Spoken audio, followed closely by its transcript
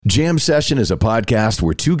Jam Session is a podcast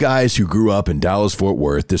where two guys who grew up in Dallas-Fort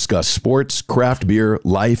Worth discuss sports, craft beer,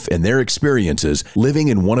 life, and their experiences living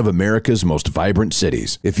in one of America's most vibrant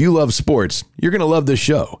cities. If you love sports, you're going to love this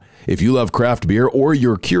show. If you love craft beer or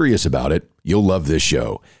you're curious about it, you'll love this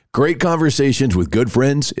show. Great conversations with good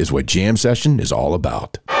friends is what Jam Session is all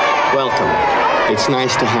about. Welcome. It's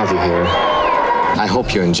nice to have you here. I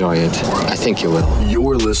hope you enjoy it. I think you will.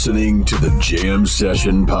 You're listening to the Jam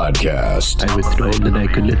Session Podcast. I was told that I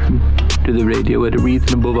could listen to the radio at a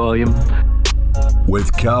reasonable volume.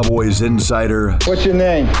 With Cowboys insider... What's your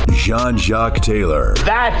name? Jean-Jacques Taylor.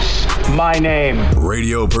 That's my name.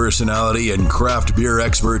 Radio personality and craft beer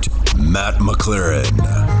expert, Matt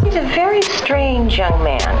McLaren. He's a very strange young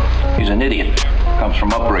man. He's an idiot. Comes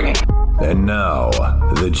from upbringing. And now,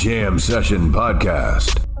 the Jam Session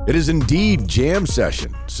Podcast. It is indeed Jam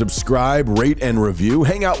Session. Subscribe, rate, and review.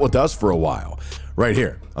 Hang out with us for a while. Right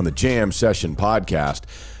here on the Jam Session Podcast.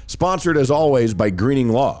 Sponsored, as always, by Greening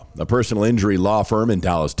Law, a personal injury law firm in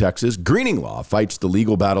Dallas, Texas. Greening Law fights the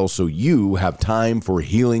legal battle so you have time for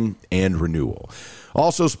healing and renewal.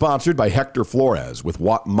 Also sponsored by Hector Flores with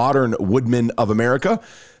Modern Woodmen of America.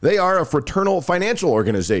 They are a fraternal financial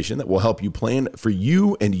organization that will help you plan for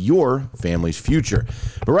you and your family's future.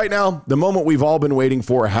 But right now, the moment we've all been waiting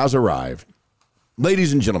for has arrived.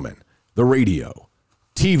 Ladies and gentlemen, the radio,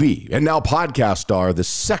 TV, and now podcast star, the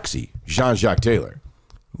sexy Jean-Jacques Taylor.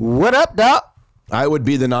 What up, Doc? I would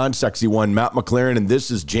be the non-sexy one, Matt McLaren, and this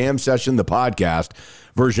is Jam Session, the podcast,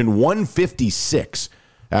 version 156,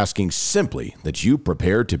 asking simply that you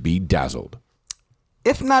prepare to be dazzled.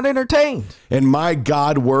 If not entertained. And my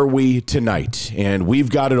God, were we tonight. And we've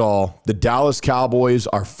got it all. The Dallas Cowboys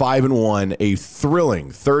are 5-1, a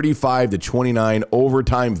thrilling 35-29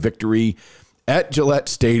 overtime victory at Gillette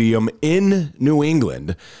Stadium in New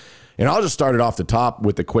England. And I'll just start it off the top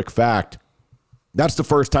with a quick fact. That's the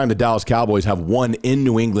first time the Dallas Cowboys have won in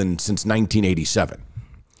New England since 1987.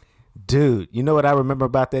 Dude, you know what I remember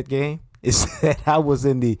about that game? Is that I was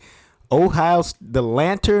in the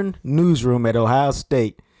Lantern newsroom at Ohio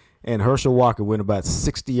State, and Herschel Walker went about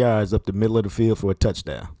 60 yards up the middle of the field for a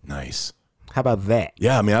touchdown. Nice. How about that?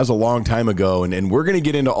 Yeah, I mean, that was a long time ago, and we're going to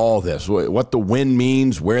get into all this, what the win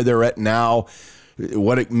means, where they're at now,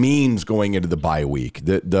 what it means going into the bye week,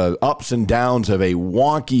 the ups and downs of a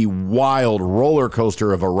wonky, wild roller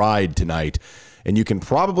coaster of a ride tonight, and you can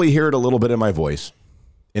probably hear it a little bit in my voice,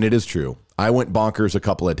 and it is true. I went bonkers a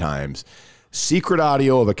couple of times. Secret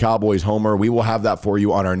audio of a Cowboys homer. We will have that for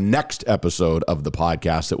you on our next episode of the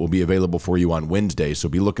podcast that will be available for you on Wednesday. So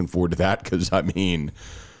be looking forward to that because, I mean...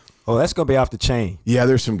 Oh, that's going to be off the chain. Yeah,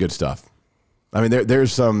 there's some good stuff. I mean,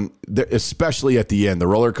 there's some, especially at the end, the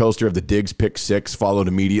roller coaster of the Diggs pick six followed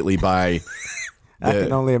immediately by... I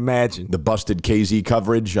can only imagine. The busted KZ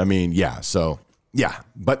coverage. I mean, yeah, so... Yeah,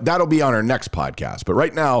 but that'll be on our next podcast. But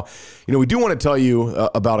right now, we do want to tell you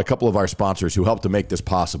about a couple of our sponsors who helped to make this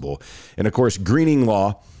possible. And, of course, Greening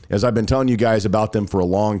Law, as I've been telling you guys about them for a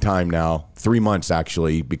long time now, 3 months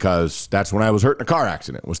actually, because that's when I was hurt in a car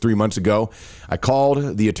accident. It was 3 months ago. I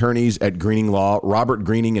called the attorneys at Greening Law, Robert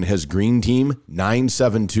Greening and his Green Team,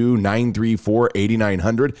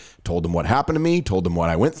 972-934-8900. Told them what happened to me, told them what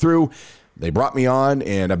I went through. They brought me on,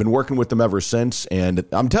 and I've been working with them ever since. And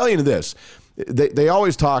I'm telling you this. They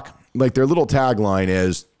always talk, like their little tagline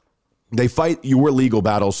is, they fight your legal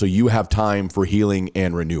battle so you have time for healing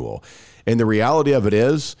and renewal. And the reality of it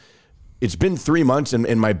is, it's been 3 months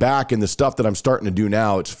and my back and the stuff that I'm starting to do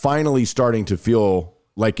now, it's finally starting to feel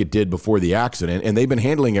like it did before the accident. And they've been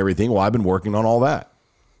handling everything while I've been working on all that.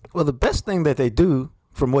 Well, the best thing that they do,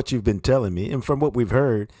 from what you've been telling me and from what we've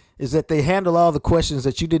heard, is that they handle all the questions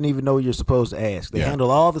that you didn't even know you're supposed to ask. They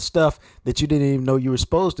handle all the stuff that you didn't even know you were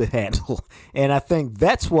supposed to handle. And I think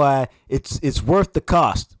that's why it's worth the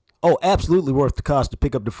cost. Oh, absolutely worth the cost to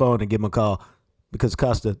pick up the phone and give them a call, because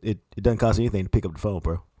it doesn't cost anything to pick up the phone,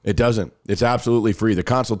 bro. It doesn't. It's absolutely free. The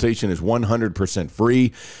consultation is 100%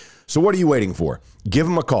 free. So what are you waiting for? Give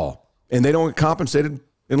them a call. And they don't get compensated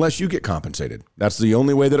unless you get compensated. That's the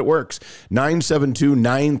only way that it works.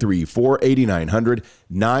 972-934-8900.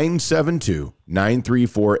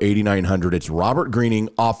 972-934-8900. It's Robert Greening,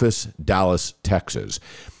 office, Dallas, Texas.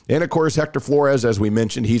 And, of course, Hector Flores, as we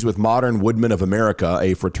mentioned, he's with Modern Woodmen of America,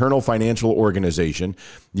 a fraternal financial organization.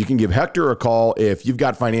 You can give Hector a call if you've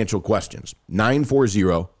got financial questions.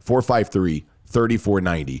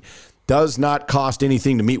 940-453-3490. Does not cost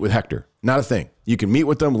anything to meet with Hector. Not a thing. You can meet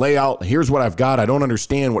with them, lay out, here's what I've got. I don't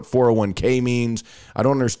understand what 401k means. I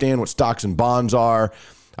don't understand what stocks and bonds are.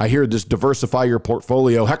 I hear this diversify your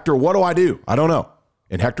portfolio. Hector, what do I do? I don't know.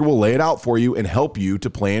 And Hector will lay it out for you and help you to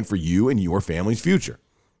plan for you and your family's future.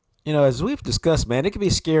 You know, as we've discussed, man, it can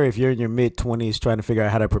be scary if you're in your mid-20s trying to figure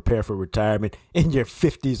out how to prepare for retirement in your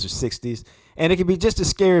 50s or 60s. And it can be just as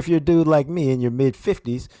scary if you're a dude like me in your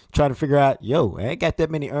mid-50s trying to figure out, yo, I ain't got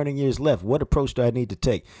that many earning years left. What approach do I need to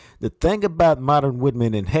take? The thing about Modern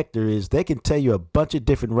Woodmen and Hector is they can tell you a bunch of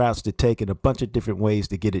different routes to take and a bunch of different ways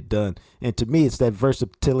to get it done. And to me, it's that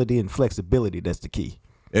versatility and flexibility that's the key.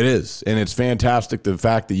 It is, and it's fantastic the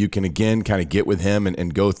fact that you can, again, kind of get with him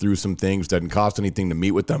and go through some things. Doesn't cost anything to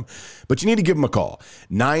meet with them, but you need to give him a call.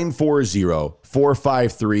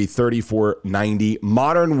 940-453-3490,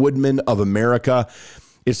 Modern Woodmen of America.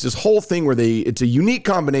 It's this whole thing where it's a unique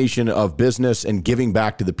combination of business and giving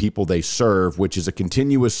back to the people they serve, which is a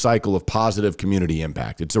continuous cycle of positive community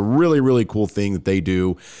impact. It's a really, really cool thing that they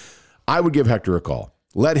do. I would give Hector a call.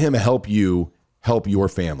 Let him help you help your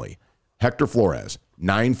family. Hector Flores,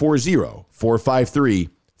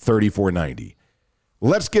 940-453-3490.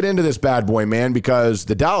 Let's get into this bad boy, man, because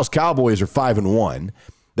the Dallas Cowboys are 5-1.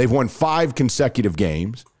 They've won 5 consecutive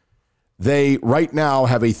games. They right now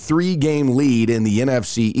have a 3-game lead in the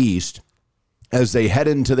NFC East as they head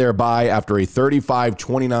into their bye after a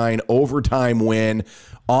 35-29 overtime win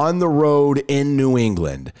on the road in New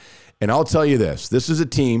England. And I'll tell you this is a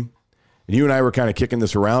team, and you and I were kind of kicking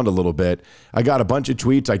this around a little bit. I got a bunch of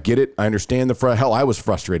tweets. I get it. I understand hell, I was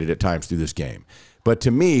frustrated at times through this game. But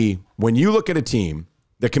to me, when you look at a team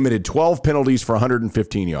that committed 12 penalties for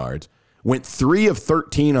 115 yards, went 3 of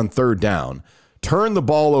 13 on third down, turned the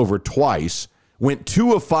ball over twice, went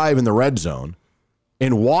 2 of 5 in the red zone,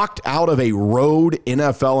 and walked out of a road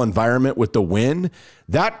NFL environment with the win,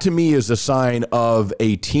 that to me is a sign of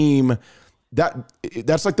a team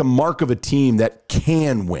that's like the mark of a team that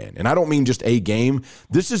can win. And I don't mean just a game.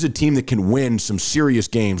 This is a team that can win some serious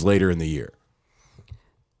games later in the year.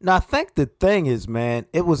 Now, I think the thing is, man,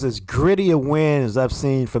 it was as gritty a win as I've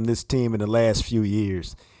seen from this team in the last few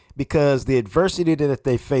years, because the adversity that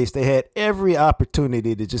they faced, they had every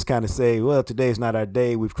opportunity to just kind of say, well, today's not our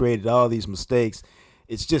day. We've created all these mistakes.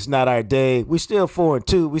 It's just not our day. We're still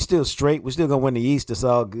 4-2. We're still straight. We're still going to win the East. It's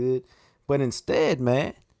all good. But instead,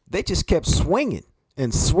 man, they just kept swinging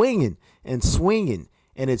and swinging and swinging.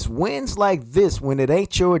 And it's wins like this when it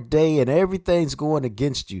ain't your day and everything's going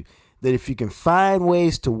against you, that if you can find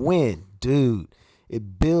ways to win, dude,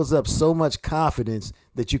 it builds up so much confidence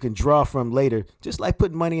that you can draw from later, just like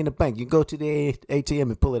putting money in the bank. You can go to the ATM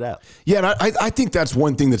and pull it out. Yeah, and I think that's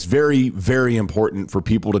one thing that's very, very important for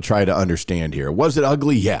people to try to understand here. Was it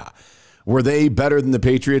ugly? Yeah. Were they better than the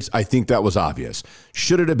Patriots? I think that was obvious.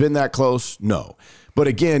 Should it have been that close? No. But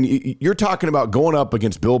again, you're talking about going up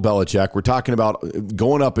against Bill Belichick. We're talking about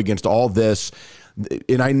going up against all this.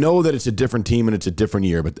 And I know that it's a different team and it's a different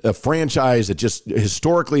year, but a franchise that just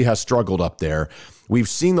historically has struggled up there. We've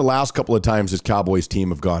seen the last couple of times this Cowboys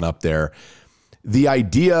team have gone up there. The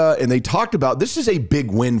idea, and they talked about, this is a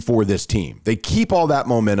big win for this team. They keep all that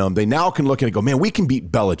momentum. They now can look at it and go, man, we can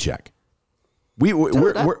beat Belichick.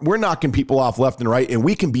 We're knocking people off left and right, and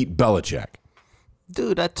we can beat Belichick.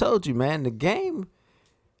 Dude, I told you, man, the game,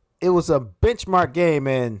 it was a benchmark game,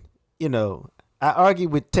 and, you know, I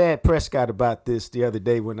argued with Tad Prescott about this the other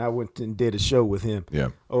day when I went and did a show with him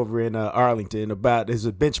over in Arlington about it's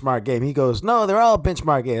a benchmark game. He goes, no, they're all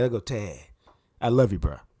benchmark games. I go, Tad, I love you,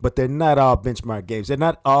 bro, but they're not all benchmark games. They're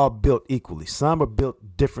not all built equally. Some are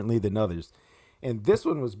built differently than others, and this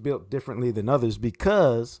one was built differently than others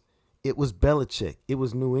because it was Belichick. It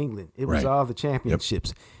was New England. It was all the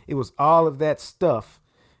championships. It was all of that stuff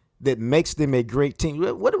that makes them a great team.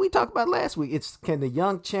 What did we talk about last week? It's can the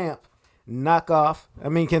young champ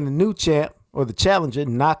can the new champ or the challenger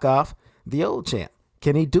knock off the old champ?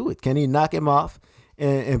 Can he do it? Can he knock him off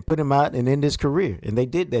and put him out and end his career? And they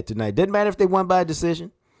did that tonight. Didn't matter if they won by a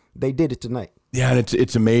decision. They did it tonight. Yeah, and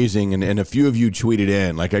it's amazing. And a few of you tweeted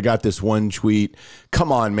in. Like, I got this one tweet.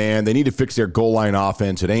 Come on, man. They need to fix their goal line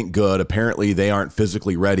offense. It ain't good. Apparently, they aren't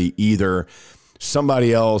physically ready either.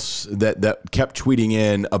 Somebody else that kept tweeting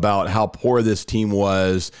in about how poor this team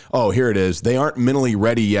was. Oh, here it is. They aren't mentally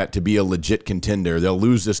ready yet to be a legit contender. They'll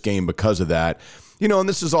lose this game because of that. You know, and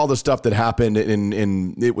this is all the stuff that happened,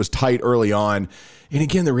 and it was tight early on. And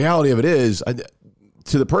again, the reality of it is,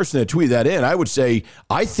 to the person that tweeted that in, I would say,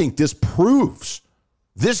 I think this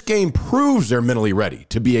game proves they're mentally ready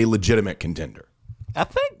to be a legitimate contender. I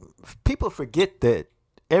think people forget that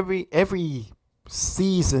every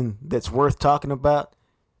season that's worth talking about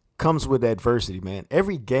comes with adversity, man.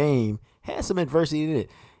 Every game has some adversity in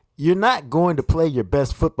it. You're not going to play your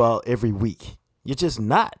best football every week. You're just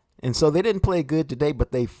not. And so they didn't play good today,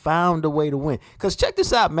 but they found a way to win. Because check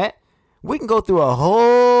this out, Matt. We can go through a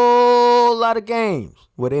whole lot of games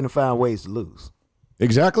where they didn't find ways to lose.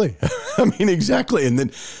 Exactly. I mean, exactly. And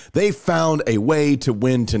then they found a way to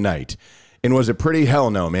win tonight. And was it pretty? Hell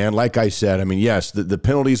no, man. Like I said, I mean, yes, the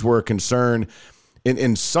penalties were a concern.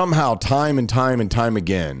 And somehow time and time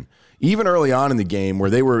again, even early on in the game where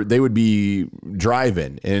they would be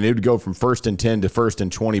driving and it would go from 1st and 10 to 1st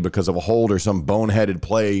and 20 because of a hold or some boneheaded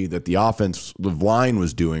play that the offensive line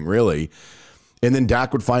was doing, really. And then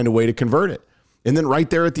Dak would find a way to convert it. And then right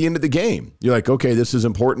there at the end of the game, you're like, okay, this is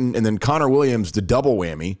important. And then Connor Williams, the double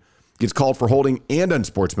whammy, gets called for holding and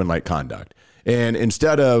unsportsmanlike conduct. And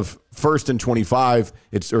instead of 1st and 25,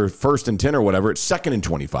 or 1st and 10 or whatever, it's 2nd and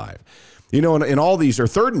 25. You know, and all these are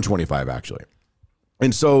 3rd and 25, actually.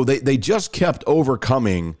 And so they just kept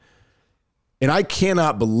overcoming, and I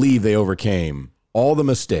cannot believe they overcame all the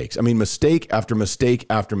mistakes. I mean, mistake after mistake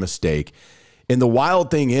after mistake. And the wild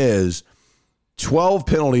thing is, 12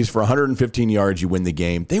 penalties for 115 yards, you win the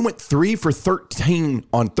game. They went 3 for 13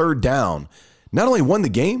 on 3rd down. Not only won the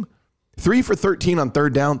game, 3 for 13 on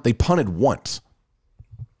 3rd down, they punted once.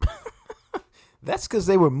 That's because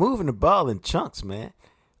they were moving the ball in chunks, man.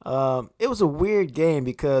 It was a weird game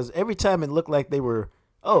because every time it looked like they're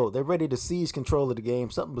ready to seize control of the game,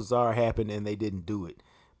 something bizarre happened and they didn't do it.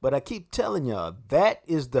 But I keep telling y'all, that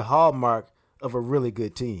is the hallmark of a really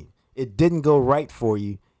good team. It didn't go right for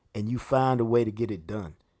you, and you found a way to get it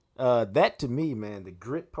done. That, to me, man, the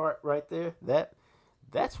grit part right there,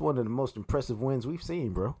 that's one of the most impressive wins we've seen,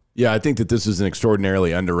 bro. Yeah, I think that this is an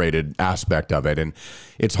extraordinarily underrated aspect of it. And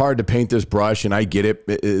it's hard to paint this brush, and I get it.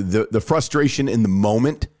 The frustration in the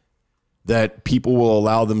moment that people will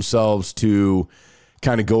allow themselves to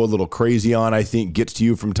kind of go a little crazy on, I think, gets to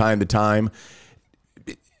you from time to time.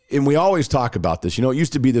 And we always talk about this. You know, it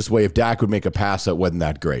used to be this way. If Dak would make a pass that wasn't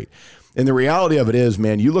that great. And the reality of it is,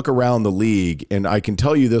 man, you look around the league, and I can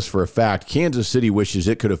tell you this for a fact, Kansas City wishes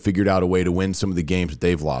it could have figured out a way to win some of the games that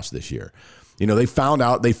they've lost this year. You know, they found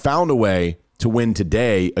a way to win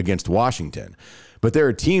today against Washington. But there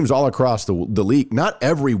are teams all across the league. Not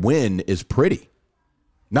every win is pretty.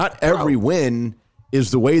 Not every win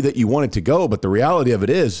is the way that you want it to go. But the reality of it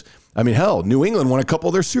is, I mean, hell, New England won a couple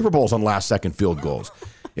of their Super Bowls on last-second field goals.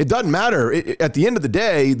 It doesn't matter. At the end of the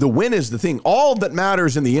day, the win is the thing. All that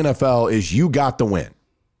matters in the NFL is you got the win.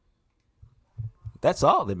 That's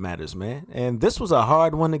all that matters, man. And this was a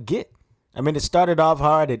hard one to get. I mean, it started off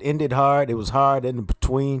hard. It ended hard. It was hard in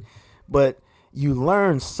between. But you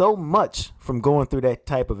learn so much from going through that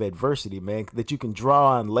type of adversity, man, that you can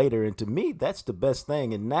draw on later. And to me, that's the best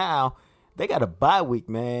thing. And now they got a bye week,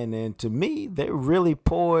 man. And to me, they're really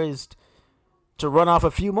poised to run off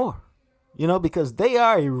a few more. You know, because they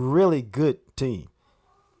are a really good team.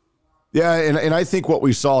 Yeah, and I think what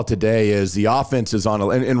we saw today is the offense is on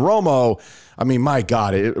and Romo, I mean, my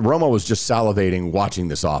God, Romo was just salivating watching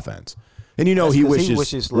this offense. And you know, he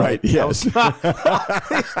wishes right, yes. He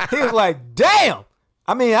was like, damn.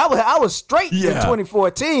 I mean, I was straight in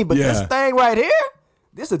 2014, but this thing right here,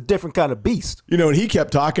 this is a different kind of beast. You know, and he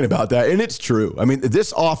kept talking about that, and it's true. I mean,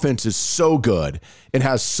 this offense is so good and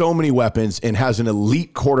has so many weapons and has an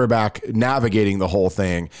elite quarterback navigating the whole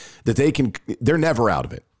thing that they're never out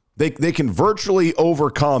of it. They can virtually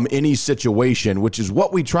overcome any situation, which is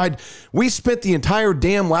what we tried. We spent the entire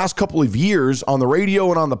damn last couple of years on the radio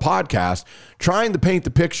and on the podcast trying to paint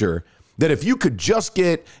the picture that if you could just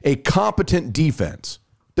get a competent defense,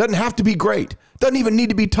 doesn't have to be great, doesn't even need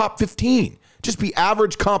to be top 15, just be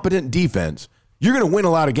average, competent defense, you're going to win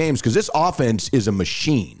a lot of games because this offense is a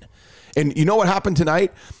machine. And you know what happened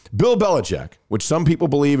tonight? Bill Belichick, which some people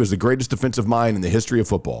believe is the greatest defensive mind in the history of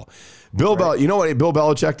football. You know what Bill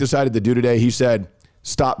Belichick decided to do today? He said,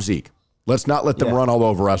 stop Zeke. Let's not let them run all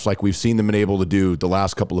over us like we've seen them been able to do the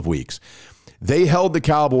last couple of weeks. They held the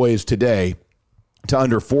Cowboys today to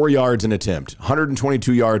under 4 yards an attempt,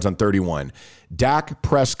 122 yards on 31. Dak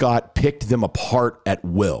Prescott picked them apart at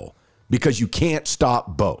will because you can't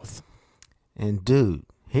stop both. And, dude,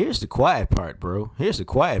 here's the quiet part, bro. Here's the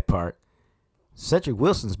quiet part. Cedric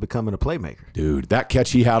Wilson's becoming a playmaker. Dude, that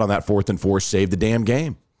catch he had on that 4th and 4 saved the damn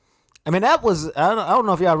game. I mean, that was, I don't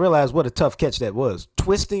know if y'all realize what a tough catch that was.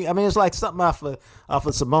 Twisting, I mean, it's like something off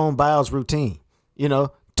of Simone Biles' routine. You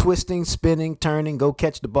know, twisting, spinning, turning, go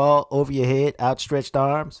catch the ball over your head, outstretched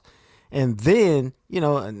arms. And then, you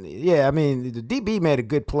know, yeah, I mean, the DB made a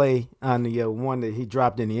good play on the one that he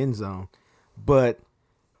dropped in the end zone. But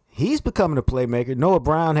he's becoming a playmaker. Noah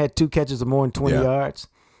Brown had 2 catches of more than 20 yards.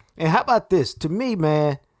 And how about this? To me,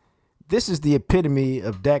 man, this is the epitome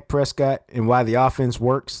of Dak Prescott and why the offense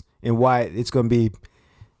works and why it's going to be,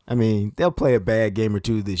 I mean, they'll play a bad game or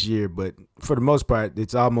two this year, but for the most part,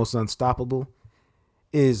 it's almost unstoppable,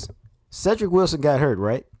 is Cedric Wilson got hurt,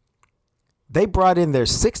 right? They brought in their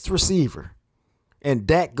 6th receiver, and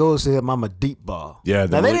Dak goes to him, I'm a deep ball. Yeah,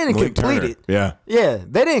 now they didn't complete it. Yeah,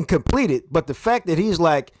 they didn't complete it. But the fact that he's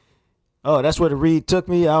like, oh, that's where the read took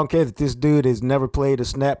me. I don't care that this dude has never played a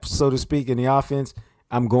snap, so to speak, in the offense.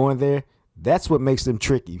 I'm going there. That's what makes them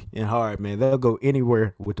tricky and hard, man. They'll go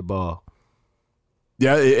anywhere with the ball.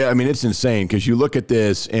 Yeah, I mean, it's insane because you look at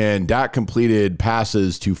this, and Dak completed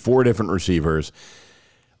passes to 4 different receivers.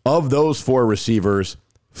 Of those 4 receivers,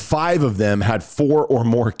 5 of them had 4 or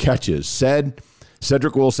more catches.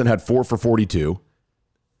 Cedric Wilson had 4 for 42.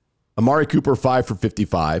 Amari Cooper, 5 for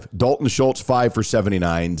 55. Dalton Schultz, 5 for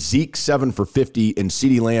 79. Zeke, 7 for 50. And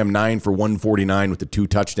CeeDee Lamb, 9 for 149 with the 2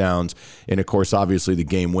 touchdowns. And, of course, obviously the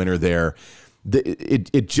game winner there.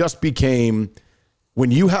 It just became,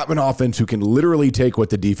 when you have an offense who can literally take what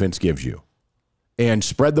the defense gives you and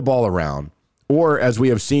spread the ball around, or as we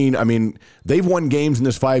have seen, I mean, they've won games in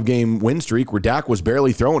this 5-game win streak where Dak was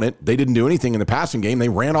barely throwing it. They didn't do anything in the passing game. They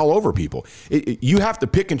ran all over people. You have to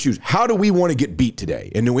pick and choose. How do we want to get beat today?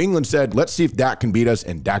 And New England said, let's see if Dak can beat us,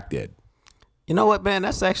 and Dak did. You know what, man?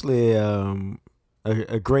 That's actually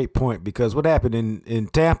a great point, because what happened in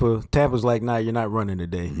Tampa, Tampa's like, nah, you're not running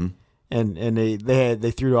today. Mm-hmm. And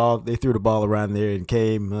they threw the ball around there and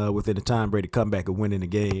came within a Tom Brady comeback of winning the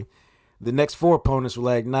game. The next 4 opponents were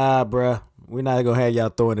like, nah, bruh, we're not going to have y'all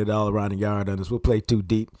throwing it all around the yard on us. We'll play too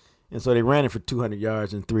deep. And so they ran it for 200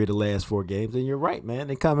 yards in 3 of the last 4 games. And you're right, man.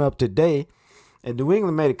 They come up today, and New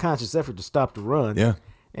England made a conscious effort to stop the run. Yeah.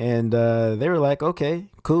 And they were like, okay,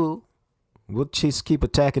 cool. We'll just keep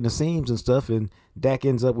attacking the seams and stuff, and Dak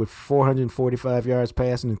ends up with 445 yards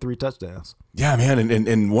passing and 3 touchdowns. Yeah, man.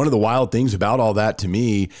 And one of the wild things about all that to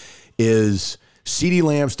me is CeeDee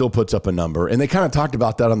Lamb still puts up a number, and they kind of talked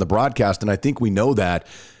about that on the broadcast, and I think we know that.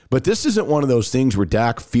 But this isn't one of those things where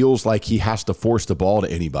Dak feels like he has to force the ball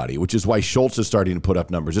to anybody, which is why Schultz is starting to put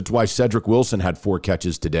up numbers. It's why Cedric Wilson had 4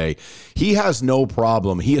 catches today. He has no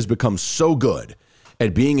problem. He has become so good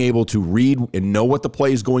at being able to read and know what the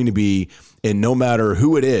play is going to be, and no matter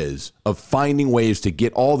who it is, of finding ways to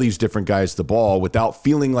get all these different guys the ball without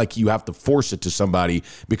feeling like you have to force it to somebody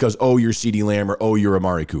because, oh, you're CeeDee Lamb or, oh, you're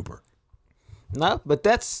Amari Cooper. No, but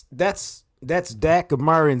that's Dak,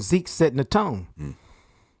 Amari, and Zeke setting the tone.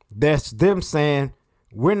 That's them saying,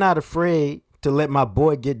 we're not afraid to let my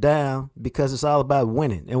boy get down because it's all about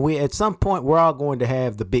winning. And at some point, we're all going to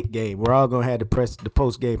have the big game. We're all going to have the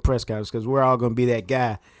post-game press conference because we're all going to be that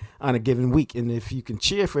guy on a given week. And if you can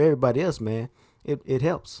cheer for everybody else, man, it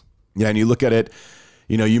helps. Yeah, and you look at it,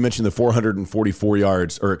 you know, you mentioned the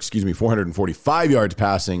 445 yards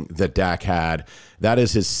passing that Dak had. That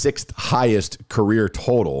is his 6th highest career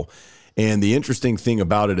total. And the interesting thing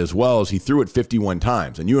about it as well is he threw it 51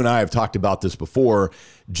 times. And you and I have talked about this before.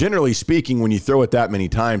 Generally speaking, when you throw it that many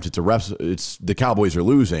times, it's the Cowboys are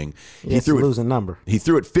losing. Yeah, it's a losing number. He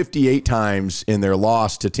threw it 58 times in their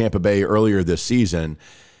loss to Tampa Bay earlier this season.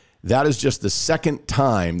 That is just the 2nd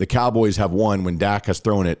time the Cowboys have won when Dak has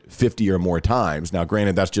thrown it 50 or more times. Now,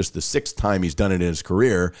 granted, that's just the 6th time he's done it in his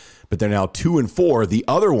career, but they're now 2-4. The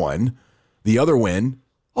other win,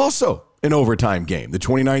 also an overtime game, the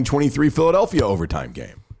 29-23 Philadelphia overtime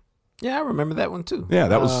game. Yeah, I remember that one too. Yeah,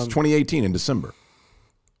 that was 2018 in December.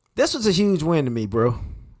 This was a huge win to me, bro.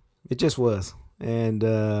 It just was. And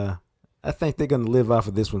I think they're going to live off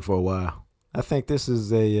of this one for a while. I think this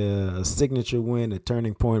is a signature win, a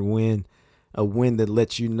turning point win, a win that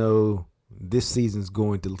lets you know this season's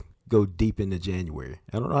going to go deep into January.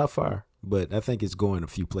 I don't know how far, but I think it's going a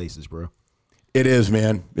few places, bro. It is,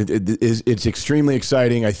 man. It's extremely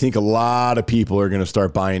exciting. I think a lot of people are going to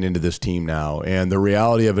start buying into this team now. And the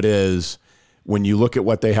reality of it is, when you look at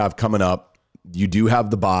what they have coming up, you do have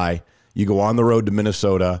the bye. You go on the road to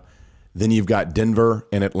Minnesota. Then you've got Denver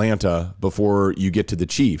and Atlanta before you get to the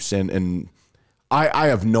Chiefs. And I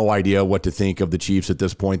have no idea what to think of the Chiefs at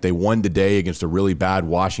this point. They won today against a really bad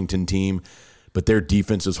Washington team, but their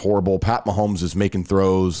defense is horrible. Pat Mahomes is making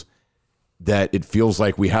throws that it feels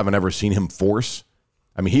like we haven't ever seen him force.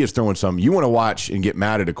 I mean, he is throwing some. You want to watch and get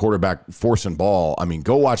mad at a quarterback forcing ball. I mean,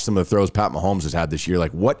 go watch some of the throws Pat Mahomes has had this year.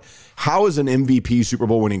 Like, what? How is an MVP Super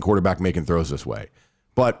Bowl winning quarterback making throws this way?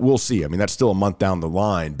 But we'll see. I mean, that's still a month down the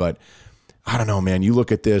line. But I don't know, man. You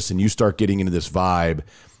look at this and you start getting into this vibe.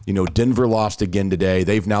 You know, Denver lost again today.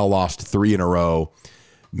 They've now lost 3 in a row.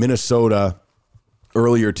 Minnesota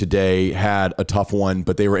earlier today had a tough one,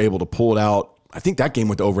 but they were able to pull it out. I think that game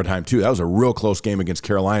went to overtime, too. That was a real close game against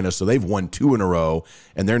Carolina, so they've won 2 in a row,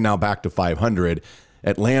 and they're now back to 500.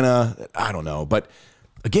 Atlanta, I don't know. But,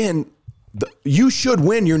 again, you should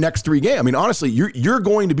win your next 3 games. I mean, honestly, you're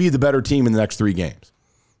going to be the better team in the next 3 games.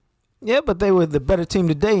 Yeah, but they were the better team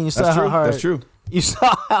today, and you saw how hard. That's true. You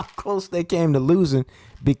saw how close they came to losing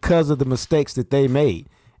because of the mistakes that they made.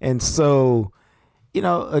 And so,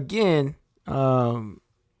 again, I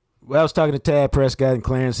was talking to Tad Prescott and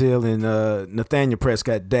Clarence Hill and Nathaniel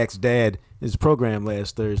Prescott, Dak's dad, his program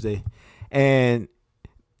last Thursday. And,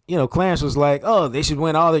 Clarence was like, oh, they should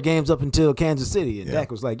win all their games up until Kansas City. And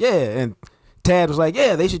Dak was like, yeah. And Tad was like,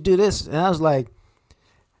 yeah, they should do this. And I was like,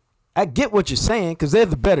 I get what you're saying because they're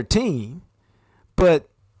the better team. But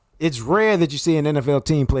it's rare that you see an NFL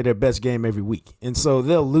team play their best game every week. And so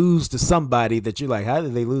they'll lose to somebody that you're like, how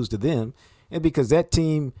did they lose to them? And because that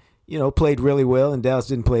team, played really well and Dallas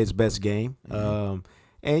didn't play its best game. And,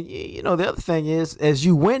 the other thing is, as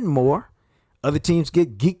you win more, other teams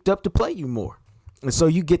get geeked up to play you more. And so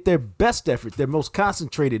you get their best effort, their most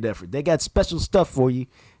concentrated effort. They got special stuff for you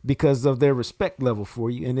because of their respect level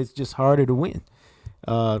for you, and it's just harder to win.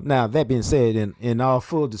 Now, that being said, in all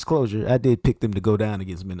full disclosure, I did pick them to go down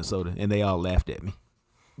against Minnesota, and they all laughed at me.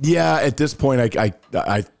 Yeah, at this point, I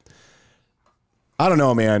don't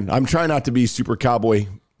know, man. I'm trying not to be super cowboy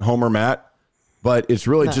homer, Matt, but it's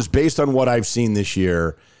really just based on what I've seen this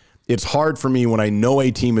year. It's hard for me when I know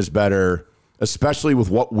a team is better, especially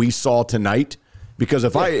with what we saw tonight. Because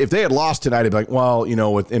if they had lost tonight, I'd be like, well,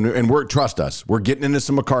 trust us, we're getting into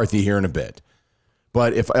some McCarthy here in a bit.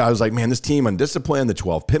 But if I was like, man, this team undisciplined, the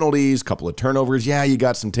 12 penalties, couple of turnovers, you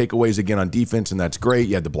got some takeaways again on defense, and that's great.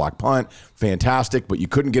 You had the block punt, fantastic, but you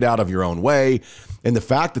couldn't get out of your own way. And the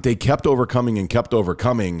fact that they kept overcoming,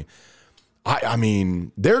 I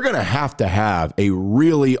mean, they're going to have a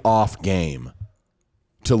really off game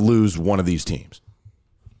to lose one of these teams.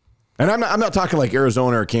 And I'm not talking like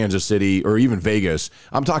Arizona or Kansas City or even Vegas.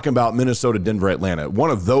 I'm talking about Minnesota, Denver, Atlanta. One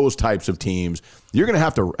of those types of teams. You're going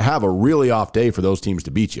to have a really off day for those teams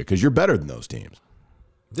to beat you because you're better than those teams.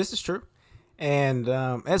 This is true. And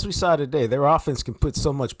as we saw today, their offense can put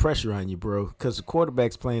so much pressure on you, bro, because the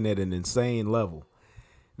quarterback's playing at an insane level.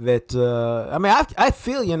 That, I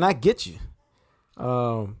feel you and I get you.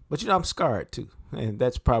 But, I'm scarred, too. And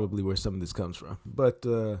that's probably where some of this comes from. But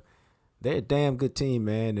they're a damn good team,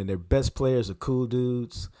 man, and their best players are cool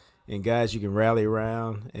dudes and guys you can rally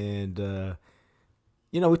around. And,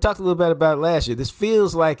 we talked a little bit about it last year. This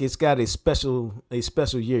feels like it's got a special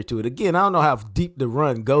year to it. Again, I don't know how deep the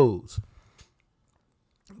run goes,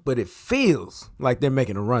 but it feels like they're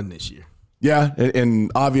making a run this year. Yeah,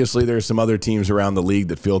 and obviously there's some other teams around the league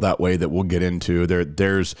that feel that way that we'll get into.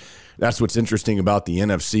 That's what's interesting about the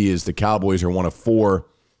NFC is the Cowboys are one of 4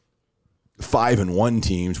 5-1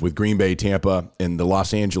 teams with Green Bay, Tampa, and the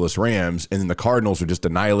Los Angeles Rams, and then the Cardinals are just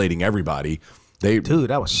annihilating everybody. Dude,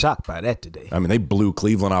 I was shocked by that today. I mean, they blew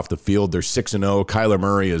Cleveland off the field. They're 6-0. Kyler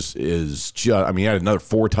Murray is just, he had another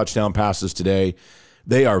 4 touchdown passes today.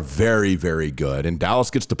 They are very, very good, and Dallas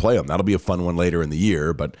gets to play them. That'll be a fun one later in the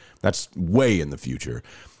year, but that's way in the future.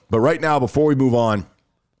 But right now, before we move on,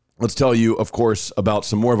 let's tell you, of course, about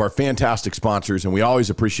some more of our fantastic sponsors, and we always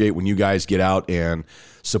appreciate when you guys get out and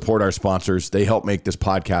support our sponsors. They help make this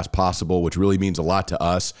podcast possible, which really means a lot to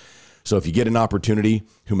us. So if you get an opportunity,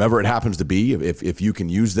 whomever it happens to be, if you can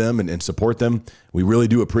use them and support them, we really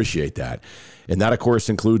do appreciate that. And that, of course,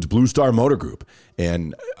 includes Blue Star Motor Group.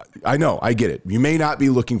 And I know, I get it. You may not be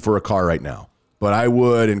looking for a car right now, but I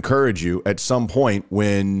would encourage you at some point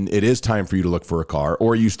when it is time for you to look for a car,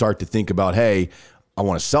 or you start to think about, hey, I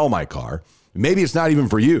want to sell my car. Maybe it's not even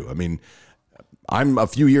for you. I mean, I'm a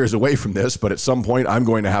few years away from this, but at some point I'm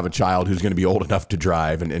going to have a child who's going to be old enough to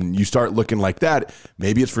drive, and you start looking like that.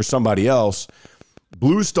 Maybe it's for somebody else.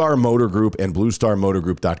 Blue Star Motor Group and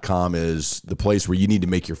BlueStarMotorGroup.com is the place where you need to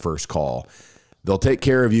make your first call. They'll take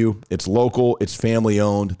care of you. It's local. It's family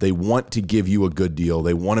owned. They want to give you a good deal.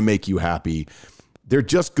 They want to make you happy. They're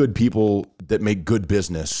just good people that make good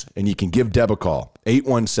business, and you can give Deb a call,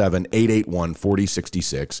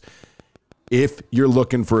 817-881-4066. If you're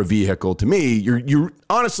looking for a vehicle, to me, you're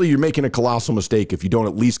honestly, you're making a colossal mistake if you don't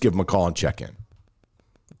at least give them a call and check in.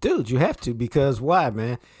 Dude, you have to, because why,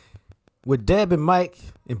 man? With Deb and Mike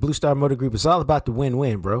and Blue Star Motor Group, it's all about the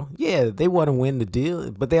win-win, bro. Yeah, they want to win the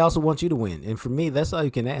deal, but they also want you to win. And for me, that's all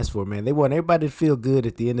you can ask for, man. They want everybody to feel good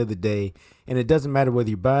at the end of the day, and it doesn't matter whether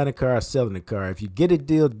you're buying a car or selling a car. If you get a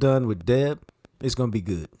deal done with Deb, it's going to be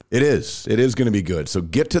good. It is. It is going to be good. So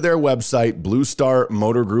get to their website,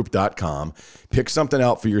 BlueStarMotorGroup.com. Pick something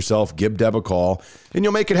out for yourself. Give Deb a call, and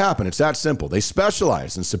you'll make it happen. It's that simple. They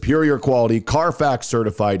specialize in superior quality, Carfax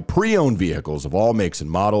certified, pre-owned vehicles of all makes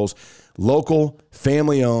and models. Local,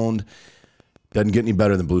 family-owned. Doesn't get any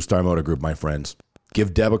better than Blue Star Motor Group, my friends.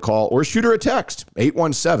 Give Deb a call or shoot her a text,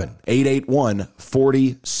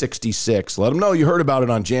 817-881-4066. Let them know you heard about it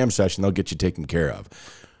on Jam Session. They'll get you taken care of.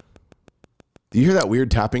 Do you hear that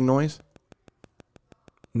weird tapping noise?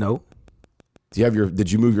 No.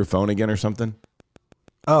 Did you move your phone again or something?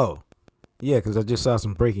 Oh, yeah, because I just saw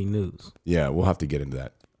some breaking news. Yeah, we'll have to get into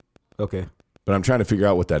that. Okay. But I'm trying to figure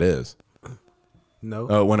out what that is. No.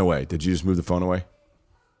 Oh, it went away. Did you just move the phone away?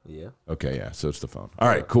 Yeah. Okay, yeah, so it's the phone. All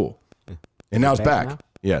right, cool. And now it's back. Now?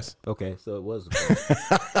 Yes. Okay, so it was.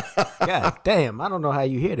 God damn, I don't know how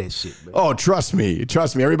you hear that shit. Man. Oh, trust me.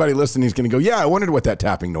 Everybody listening is going to go, yeah, I wondered what that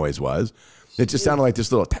tapping noise was. It just sounded like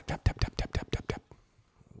this little tap, tap, tap, tap, tap, tap, tap, tap.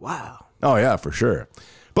 Wow. Oh, yeah, for sure.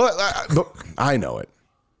 But I know it.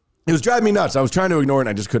 It was driving me nuts. I was trying to ignore it, and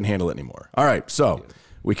I just couldn't handle it anymore. All right, so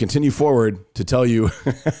we continue forward to tell you,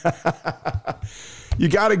 you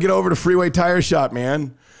got to get over to Freeway Tire Shop,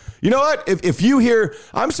 man. You know what? If you hear,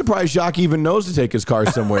 I'm surprised Jacques even knows to take his car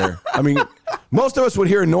somewhere. I mean, most of us would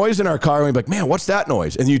hear a noise in our car and we'd be like, man, what's that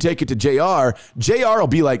noise? And you take it to JR. JR will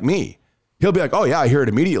be like me. He'll be like, oh, yeah, I hear it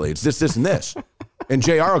immediately. It's this, this, and this. And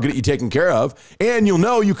JR will get you taken care of. And you'll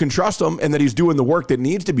know you can trust him and that he's doing the work that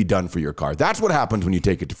needs to be done for your car. That's what happens when you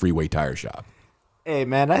take it to Freeway Tire Shop. Hey,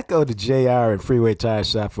 man, I go to JR and Freeway Tire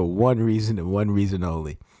Shop for one reason and one reason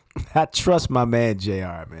only. I trust my man,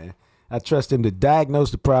 JR, man. I trust him to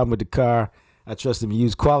diagnose the problem with the car. I trust him to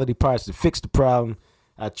use quality parts to fix the problem.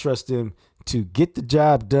 I trust him to get the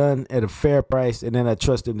job done at a fair price, and then I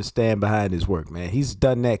trust him to stand behind his work, man. He's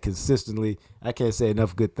done that consistently. I can't say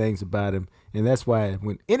enough good things about him, and that's why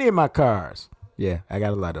when any of my cars, I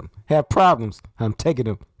got a lot of them, have problems, I'm taking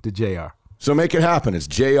them to JR. So make it happen. It's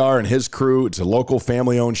JR and his crew. It's a local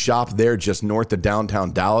family-owned shop there just north of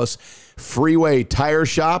downtown Dallas. Freeway Tire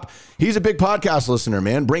Shop. He's a big podcast listener,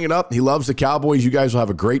 man. Bring it up. He loves the Cowboys. You guys will have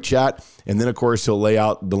a great chat. And then, of course, he'll lay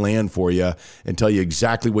out the land for you and tell you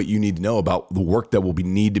exactly what you need to know about the work that will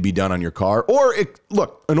need to be done on your car. Or,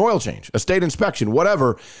 an oil change, a state inspection,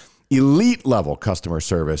 whatever. Elite-level customer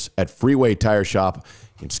service at Freeway Tire Shop.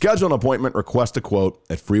 You can schedule an appointment, request a quote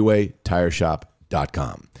at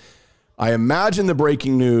freewaytireshop.com. I imagine the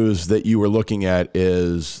breaking news that you were looking at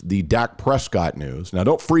is the Dak Prescott news. Now,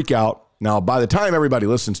 don't freak out. Now, by the time everybody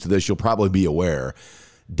listens to this, you'll probably be aware.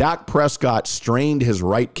 Dak Prescott strained his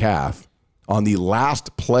right calf on the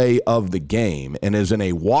last play of the game and is in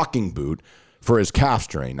a walking boot for his calf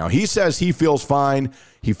strain. Now, he says he feels fine.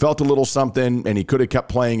 He felt a little something, and he could have kept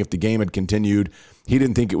playing if the game had continued. He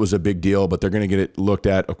didn't think it was a big deal, but they're going to get it looked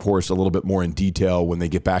at, of course, a little bit more in detail when they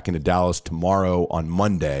get back into Dallas tomorrow on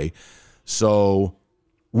Monday. So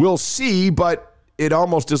we'll see, but it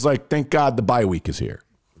almost is like, thank God the bye week is here.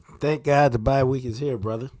 Thank God the bye week is here,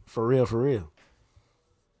 brother. For real, for real.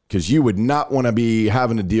 Because you would not want to be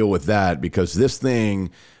having to deal with that because this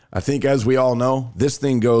thing, I think as we all know, this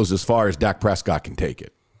thing goes as far as Dak Prescott can take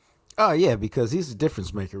it. Oh, yeah, because he's a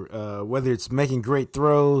difference maker. Whether it's making great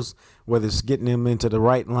throws, whether it's getting him into the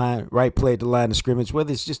right play at the line of scrimmage,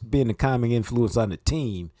 whether it's just being a calming influence on the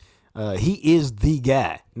team, he is the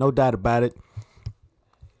guy, no doubt about it.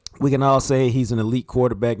 We can all say he's an elite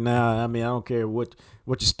quarterback now. I mean, I don't care what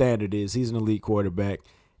your standard is. He's an elite quarterback,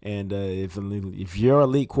 and if your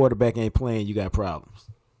elite quarterback ain't playing, you got problems.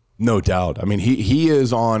 No doubt. I mean, he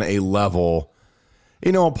is on a level.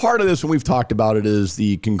 You know, part of this, when we've talked about it, is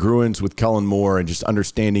the congruence with Kellen Moore and just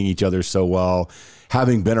understanding each other so well,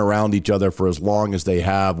 having been around each other for as long as they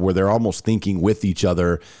have, where they're almost thinking with each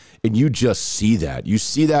other. And you just see that. You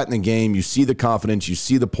see that in the game. You see the confidence. You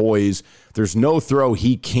see the poise. There's no throw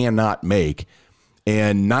he cannot make.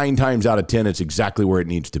 And 9 times out of 10, it's exactly where it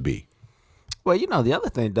needs to be. Well, you know, the other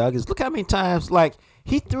thing, Doug, is look how many times, like,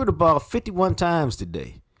 he threw the ball 51 times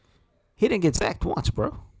today. He didn't get sacked once,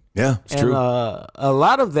 bro. Yeah, it's true. A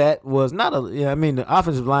lot of that was not the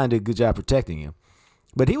offensive line did a good job protecting him.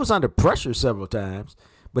 But he was under pressure several times.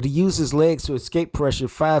 But he used his legs to escape pressure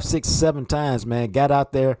 5, 6, 7 times, man. Got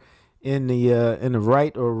out there in the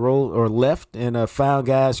right or roll or left and found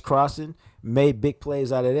guys crossing, made big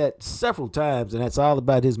plays out of that several times, and that's all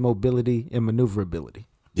about his mobility and maneuverability.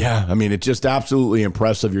 Yeah, I mean, it's just absolutely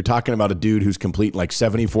impressive. You're talking about a dude who's complete like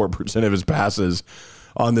 74% of his passes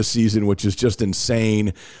on the season, which is just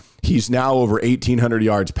insane. He's now over 1,800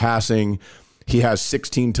 yards passing. He has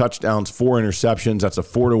 16 touchdowns, 4 interceptions. That's a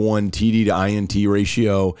 4-to-1 TD to INT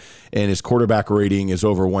ratio, and his quarterback rating is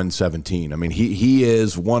over 117. I mean, he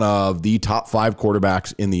is one of the top 5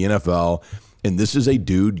 quarterbacks in the NFL, and this is a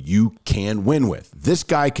dude you can win with. This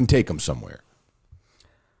guy can take him somewhere.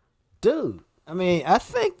 Dude, I mean, I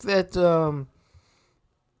think that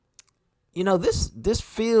this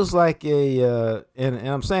feels like and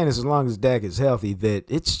I'm saying this as long as Dak is healthy, that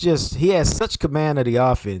it's just he has such command of the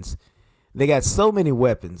offense. They got so many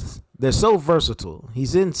weapons. They're so versatile.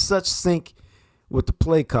 He's in such sync with the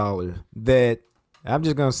play caller that I'm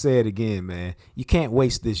just going to say it again, man. You can't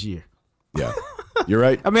waste this year. Yeah. You're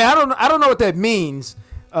right. I mean, I don't know what that means.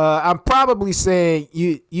 I'm probably saying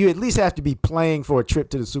you at least have to be playing for a trip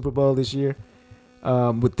to the Super Bowl this year.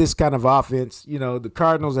 With this kind of offense, the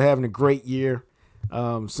Cardinals are having a great year.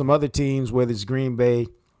 Some other teams, whether it's Green Bay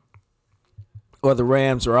or the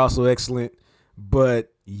Rams, are also excellent.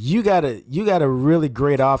 But you got a really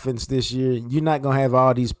great offense this year. You're not gonna have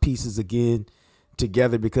all these pieces again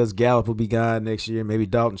together because Gallup will be gone next year. Maybe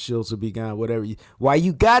Dalton Schultz will be gone. Whatever. While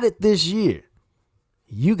you got it this year,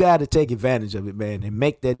 you got to take advantage of it, man, and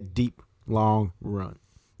make that deep, long run.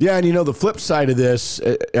 Yeah, and the flip side of this,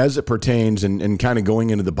 as it pertains, and kind of going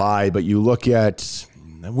into the bye, but you look at,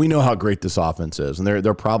 we know how great this offense is, and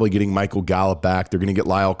they're probably getting Michael Gallup back. They're going to get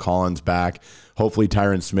Lyle Collins back. Hopefully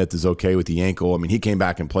Tyron Smith is okay with the ankle. I mean, he came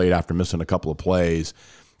back and played after missing a couple of plays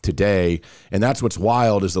today, and that's what's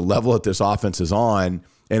wild is the level that this offense is on.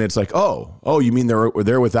 And it's like, oh, you mean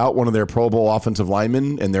they're without one of their Pro Bowl offensive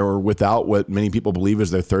linemen, and they're without what many people believe is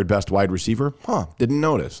their third best wide receiver? Didn't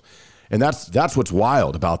notice. And that's what's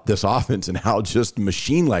wild about this offense and how just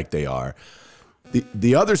machine-like they are.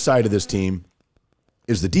 The other side of this team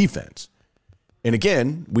is the defense. And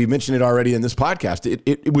again, we mentioned it already in this podcast.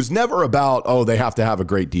 It was never about, they have to have a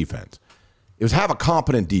great defense. It was have a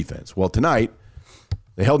competent defense. Well, tonight,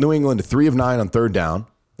 they held New England to 3 of 9 on third down.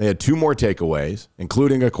 They had 2 more takeaways,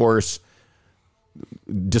 including, of course,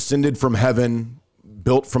 descended from heaven,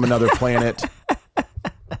 built from another planet,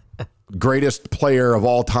 greatest player of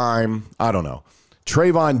all time. I don't know.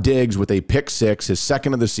 Trayvon Diggs with a pick 6, his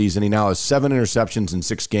second of the season. He now has 7 interceptions in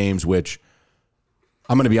 6 games, which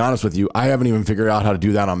I'm going to be honest with you, I haven't even figured out how to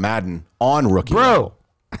do that on Madden on rookie. Bro,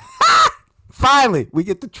 finally, we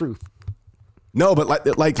get the truth. No,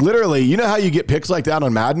 but like literally, you know how you get picks like that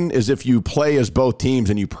on Madden is if you play as both teams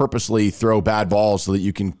and you purposely throw bad balls so that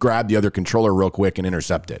you can grab the other controller real quick and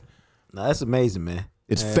intercept it. No, that's amazing, man.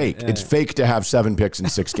 It's fake. It's fake to have 7 picks in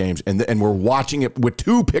 6 games, and we're watching it with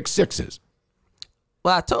 2 pick 6s.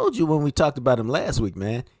 Well, I told you when we talked about him last week,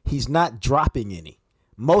 man, he's not dropping any.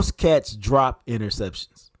 Most cats drop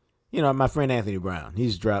interceptions. My friend Anthony Brown,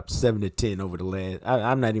 he's dropped 7 to 10 over the last,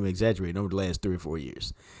 I'm not even exaggerating, over the last 3 or 4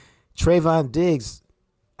 years. Trayvon Diggs,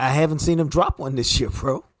 I haven't seen him drop one this year,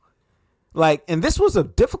 bro. And this was a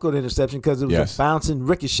difficult interception because it was a bouncing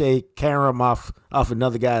ricochet carrying him off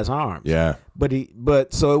another guy's arm. Yeah.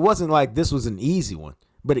 But so it wasn't like this was an easy one,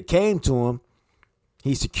 but it came to him.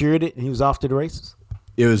 He secured it and he was off to the races.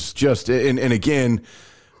 It was just, and again,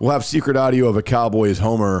 we'll have secret audio of a Cowboys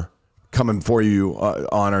homer coming for you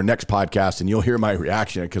on our next podcast, and you'll hear my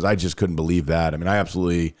reaction because I just couldn't believe that. I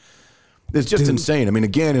mean, it's just insane. I mean,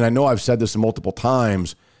 again, and I know I've said this multiple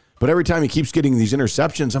times, but every time he keeps getting these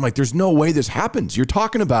interceptions, I'm like, there's no way this happens. You're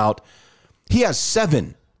talking about he has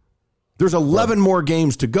 7. There's 11 more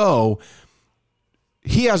games to go.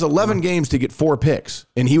 He has 11 games to get 4 picks,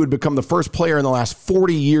 and he would become the first player in the last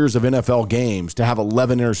 40 years of NFL games to have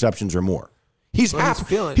 11 interceptions or more. He's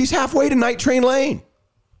halfway to Night Train Lane.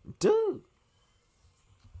 Dude.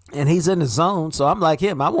 And he's in the zone, so I'm like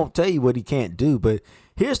him. I won't tell you what he can't do, but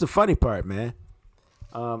here's the funny part, man.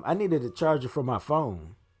 I needed a charger for my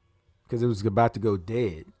phone because it was about to go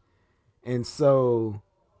dead. And so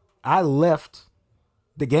I left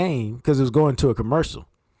the game because it was going to a commercial.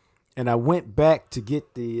 And I went back to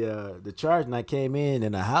get the charger, and I came in,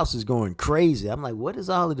 and the house is going crazy. I'm like, what is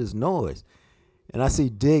all of this noise? And I see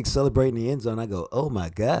Diggs celebrating the end zone. I go, oh, my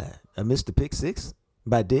God. I missed the pick 6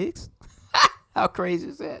 by Diggs? How crazy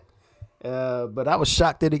is that? But I was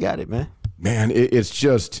shocked that he got it, man. Man, it's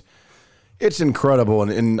incredible.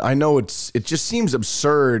 And I know it just seems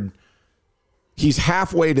absurd. He's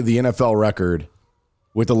halfway to the NFL record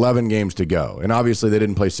with 11 games to go. And obviously they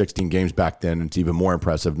didn't play 16 games back then. It's even more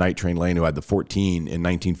impressive. Night Train Lane, who had the 14 in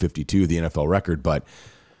 1952, the NFL record. But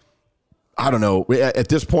I don't know. At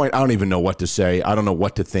this point, I don't even know what to say. I don't know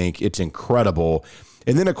what to think. It's incredible.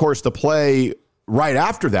 And then, of course, the play right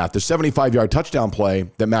after that, the 75-yard touchdown play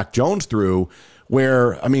that Mac Jones threw,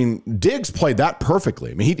 where, I mean, Diggs played that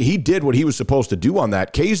perfectly. I mean, he did what he was supposed to do on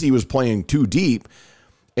that. Casey was playing too deep.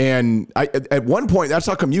 And at one point, that's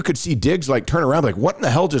how come you could see Diggs turn around, what in the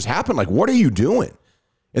hell just happened? What are you doing?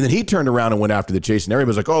 And then he turned around and went after the chase, and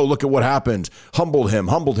everybody's like, oh, look at what happened. Humbled him.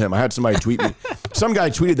 I had somebody tweet me. Some guy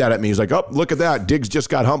tweeted that at me. He's like, oh, look at that. Diggs just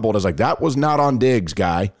got humbled. I was like, that was not on Diggs,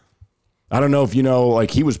 guy. I don't know if you know,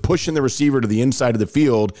 he was pushing the receiver to the inside of the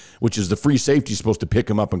field, which is the free safety supposed to pick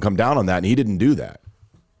him up and come down on that, and he didn't do that.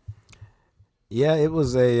 Yeah, it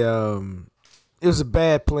was a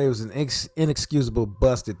bad play. It was an inexcusable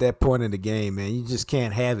bust at that point in the game, man. You just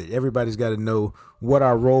can't have it. Everybody's got to know what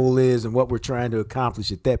our role is and what we're trying to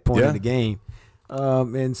accomplish at that point in the game.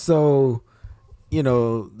 And so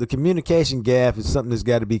the communication gap is something that's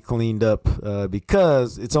got to be cleaned up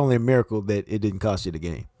because it's only a miracle that it didn't cost you the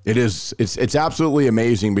game. It is. It's absolutely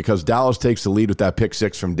amazing because Dallas takes the lead with that pick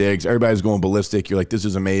six from Diggs. Everybody's going ballistic. You're like, this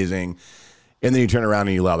is amazing. And then you turn around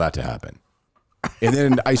and you allow that to happen. And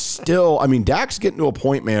then Dak's getting to a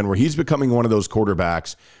point, man, where he's becoming one of those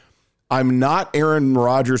quarterbacks. I'm not Aaron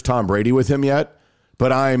Rodgers, Tom Brady with him yet,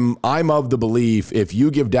 but I'm of the belief if you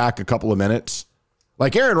give Dak a couple of minutes,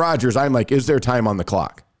 like Aaron Rodgers, I'm like, is there time on the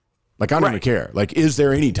clock? Like, I don't even care. Like, is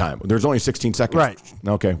there any time? There's only 16 seconds. Right.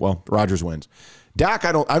 Okay, well, Rodgers wins. Dak,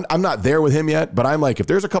 I'm not there with him yet, but I'm like, if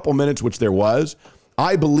there's a couple minutes, which there was,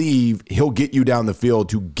 I believe he'll get you down the field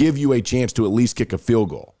to give you a chance to at least kick a field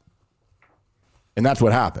goal. And that's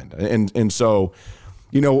what happened. And so,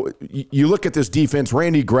 you look at this defense,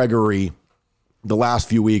 Randy Gregory, the last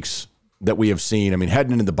few weeks that we have seen,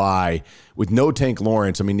 heading into the bye with no Tank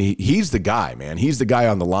Lawrence, he's the guy, man. He's the guy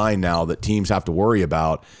on the line now that teams have to worry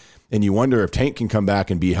about. And you wonder if Tank can come back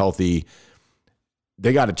and be healthy.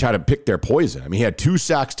 They got to try to pick their poison. He had 2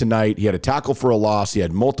 sacks tonight. He had a tackle for a loss. He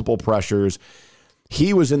had multiple pressures.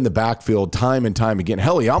 He was in the backfield time and time again.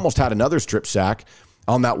 Hell, he almost had another strip sack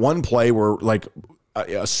on that one play where, like,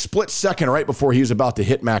 a split second right before he was about to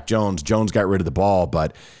hit Mac Jones, Jones got rid of the ball.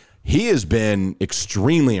 But he has been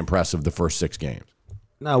extremely impressive the first 6 games.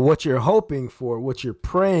 Now, what you're hoping for, what you're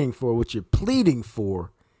praying for, what you're pleading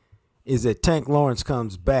for is that Tank Lawrence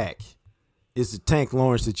comes back. Is the Tank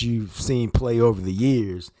Lawrence that you've seen play over the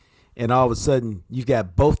years, and all of a sudden you've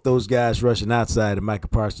got both those guys rushing outside and Micah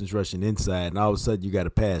Parsons rushing inside, and all of a sudden you got a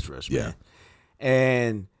pass rush, man.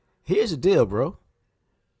 And here's the deal, bro.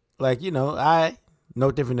 Like, I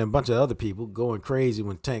no different than a bunch of other people going crazy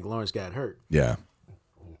when Tank Lawrence got hurt. Yeah.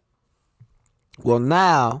 Well,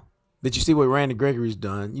 now that you see what Randy Gregory's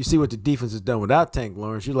done, you see what the defense has done without Tank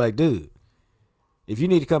Lawrence, you're like, dude, if you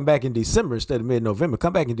need to come back in December instead of mid-November,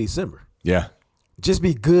 come back in December. Yeah. Just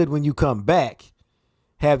be good when you come back.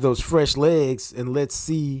 Have those fresh legs, and let's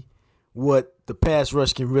see what the pass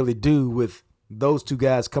rush can really do with those 2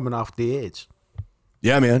 guys coming off the edge.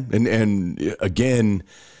 Yeah, man. And again,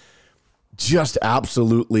 just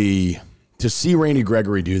absolutely to see Randy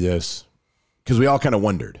Gregory do this, because we all kind of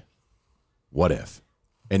wondered, what if?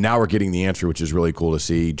 And now we're getting the answer, which is really cool to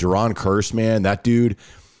see. Jaron Kearse, man, that dude,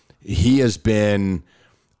 he has been,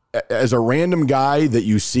 as a random guy that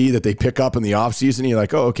you see that they pick up in the offseason, you're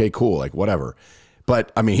like, oh, okay, cool, like whatever.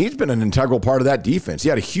 But, he's been an integral part of that defense. He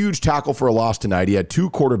had a huge tackle for a loss tonight. He had 2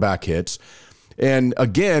 quarterback hits. And,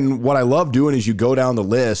 again, what I love doing is you go down the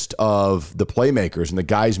list of the playmakers and the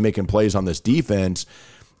guys making plays on this defense,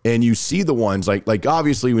 and you see the ones, like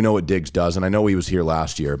obviously we know what Diggs does, and I know he was here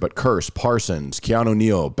last year, but Kearse, Parsons, Keanu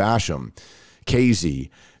Neal, Basham, Casey,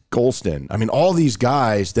 Golston. All these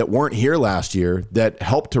guys that weren't here last year that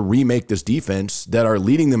helped to remake this defense, that are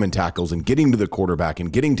leading them in tackles and getting to the quarterback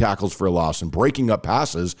and getting tackles for a loss and breaking up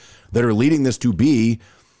passes, that are leading this to be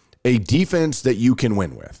a defense that you can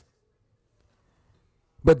win with.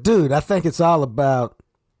 But, dude, I think it's all about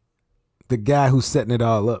the guy who's setting it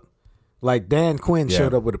all up. Like Dan Quinn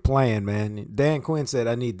showed up with a plan, man. Dan Quinn said,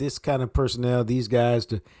 I need this kind of personnel, these guys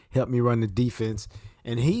to help me run the defense.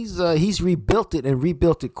 And he's rebuilt it and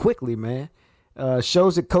rebuilt it quickly, man.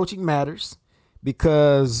 Shows that coaching matters,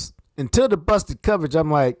 because until the busted coverage,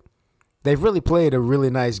 I'm like, they've really played a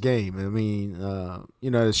really nice game.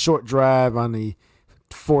 The short drive on the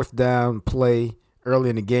 4th down play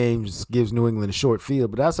early in the game just gives New England a short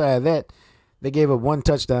field. But outside of that, they gave up 1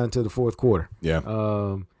 touchdown until the 4th quarter.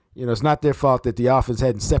 Yeah. It's not their fault that the offense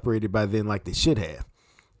hadn't separated by then like they should have.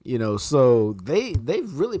 So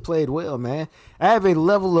they've really played well, man. I have a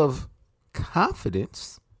level of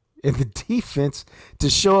confidence in the defense to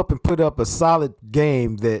show up and put up a solid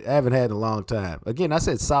game that I haven't had in a long time. Again, I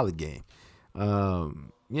said solid game.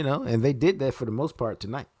 And they did that for the most part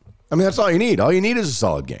tonight. That's all you need. All you need is a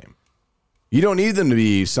solid game. You don't need them to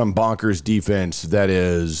be some bonkers defense that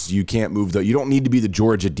is, you can't move you don't need to be the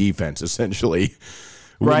Georgia defense, essentially.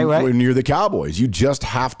 When you're the Cowboys, you just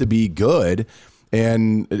have to be good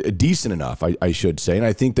and decent enough, I should say. And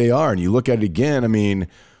I think they are. And you look at it again,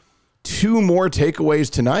 2 more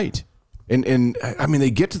takeaways tonight. And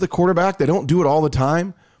they get to the quarterback. They don't do it all the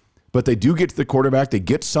time, but they do get to the quarterback. They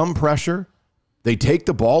get some pressure. They take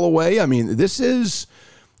the ball away. This is,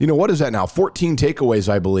 what is that now? 14 takeaways,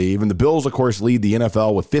 I believe. And the Bills, of course, lead the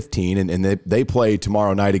NFL with 15. And they play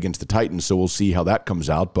tomorrow night against the Titans, so we'll see how that comes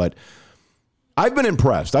out. But I've been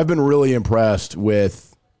impressed. I've been really impressed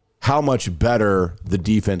with how much better the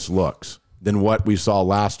defense looks than what we saw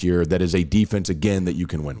last year. That is a defense, again, that you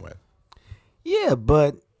can win with. Yeah,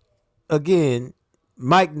 but again,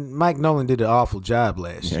 Mike Nolan did an awful job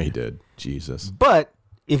last year. Yeah, he did. Jesus. But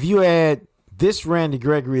if you add this Randy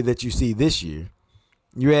Gregory that you see this year,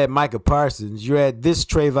 you add Micah Parsons, you add this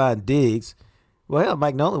Trayvon Diggs, well, hell,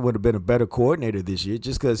 Mike Nolan would have been a better coordinator this year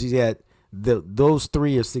just because he's had those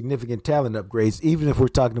three are significant talent upgrades, even if we're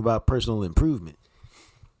talking about personal improvement.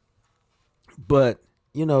 But,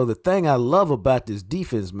 you know, the thing I love about this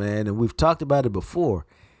defense, man, and we've talked about it before,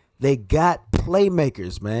 they got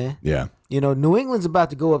playmakers, man. Yeah. You know, New England's about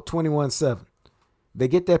to go up 21-7. They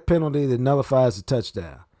get that penalty that nullifies the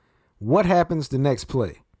touchdown. What happens the next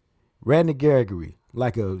play? Randy Gregory,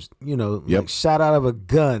 like shot out of a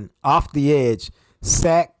gun, off the edge,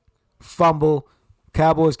 sack, fumble,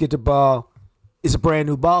 Cowboys get the ball. It's a brand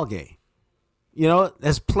new ball game. You know,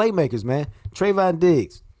 that's playmakers, man. Trayvon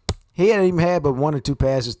Diggs, he hadn't even had but 1 or 2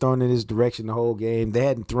 passes thrown in his direction the whole game. They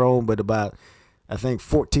hadn't thrown but about, I think,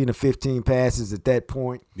 14 or 15 passes at that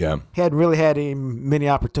point. Yeah. Hadn't really had many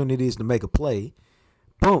opportunities to make a play.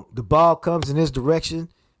 Boom, the ball comes in his direction,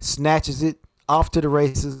 snatches it, off to the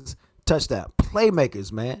races, touchdown.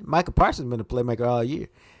 Playmakers, man. Micah Parsons been a playmaker all year.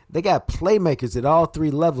 They got playmakers at all 3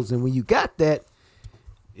 levels, and when you got that,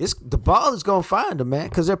 the ball is going to find them, man,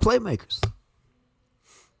 because they're playmakers.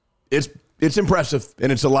 It's impressive,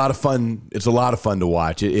 and it's a lot of fun. It's a lot of fun to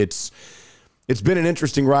watch. It's been an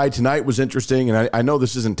interesting ride. Tonight was interesting, and I know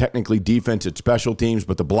this isn't technically defense, it's special teams,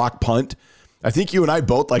 but the block punt, I think you and I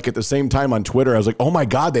both, like, at the same time on Twitter, I was like, oh, my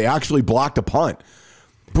God, they actually blocked a punt.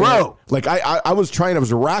 Bro. Like, I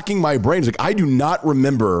was racking my brains. Like, I do not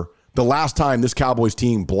remember the last time this Cowboys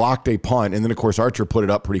team blocked a punt, and then, of course, Archer put it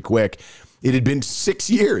up pretty quick. It had been 6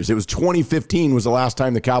 years. It was 2015 was the last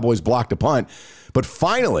time the Cowboys blocked a punt. But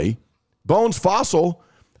finally, Bones Fossil,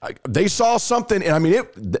 they saw something, and I mean,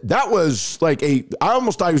 that was like I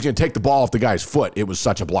almost thought he was going to take the ball off the guy's foot. It was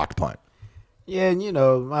such a blocked punt. Yeah, and you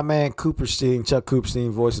know, my man Chuck Cooperstein,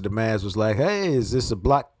 voice of the Mavs, was like, hey, is this a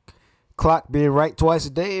block clock being right twice a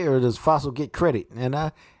day, or does Fossil get credit? And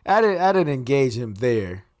I didn't engage him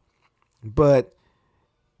there. But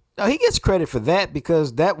no, he gets credit for that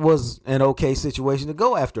because that was an okay situation to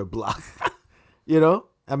go after a block. You know?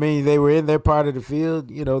 I mean, they were in their part of the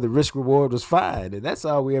field. You know, the risk-reward was fine. And that's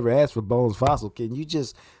all we ever asked for Bones Fossil. Can you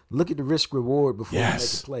just look at the risk-reward before you make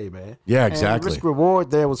a play, man? Yeah, exactly. And the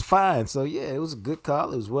risk-reward there was fine. So, yeah, it was a good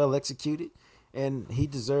call. It was well executed. And he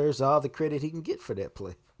deserves all the credit he can get for that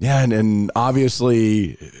play. Yeah, and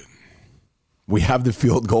obviously we have the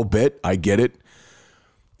field goal bit. I get it.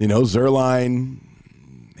 You know, Zuerlein,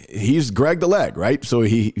 he's Greg the leg, right? So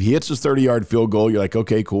he hits his 30-yard field goal. You're like,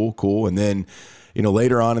 okay, cool. And then, you know,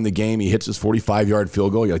 later on in the game, he hits his 45-yard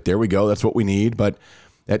field goal. You're like, there we go. That's what we need. But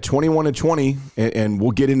at 21-20, and we'll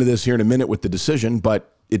get into this here in a minute with the decision,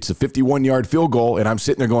 but it's a 51-yard field goal, and I'm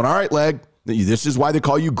sitting there going, all right, leg, this is why they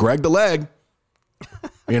call you Greg the leg.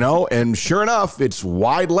 You know, and sure enough, it's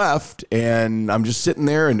wide left, and I'm just sitting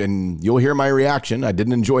there, and you'll hear my reaction. I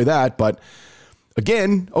didn't enjoy that, but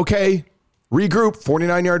again, okay, regroup,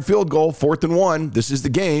 49-yard field goal, 4th and 1. This is the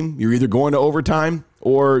game. You're either going to overtime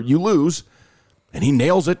or you lose, and he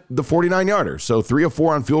nails it, the 49-yarder. So 3 of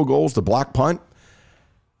 4 on field goals, the block punt.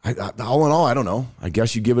 All in all, I don't know. I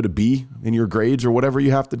guess you give it a B in your grades or whatever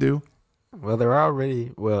you have to do. Well, they're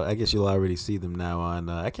already. Well, I guess you'll already see them now on.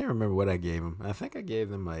 I can't remember what I gave them. I think I gave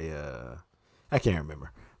them I can't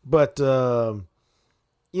remember. But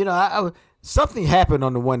you know, something happened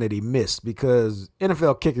on the one that he missed because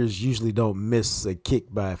NFL kickers usually don't miss a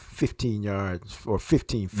kick by 15 yards or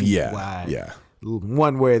 15 feet wide. Yeah.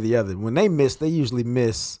 One way or the other. When they miss, they usually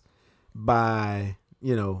miss by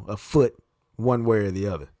a foot, one way or the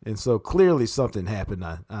other. And so clearly something happened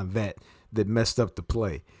on that messed up the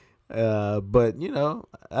play. But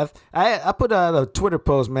I put out a Twitter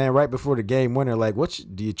post, man, right before the game winner, like,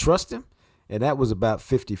 do you trust him? And that was about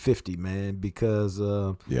 50-50, man, because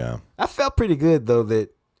I felt pretty good though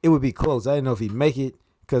that it would be close. I didn't know if he'd make it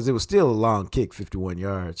because it was still a long kick, 51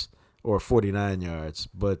 yards or 49 yards.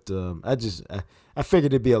 But I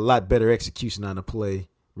figured it'd be a lot better execution on the play,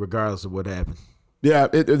 regardless of what happened. Yeah,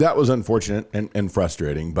 that was unfortunate and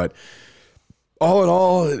frustrating, but. All in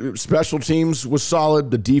all, special teams was solid.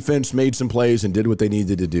 The defense made some plays and did what they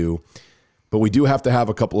needed to do. But we do have to have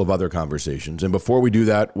a couple of other conversations. And before we do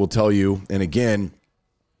that, we'll tell you, and again,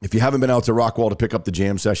 if you haven't been out to Rockwall to pick up the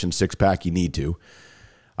Jam Session 6-pack, you need to.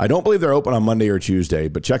 I don't believe they're open on Monday or Tuesday,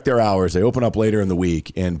 but check their hours. They open up later in the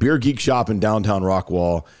week. And Beer Geek Shop in downtown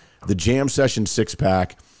Rockwall, the Jam Session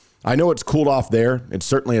 6-pack, I know it's cooled off there. It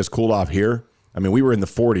certainly has cooled off here. I mean, we were in the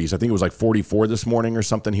 40s. I think it was like 44 this morning or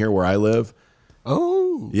something here where I live.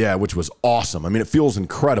 Oh. Yeah, which was awesome. I mean, it feels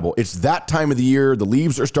incredible. It's that time of the year. The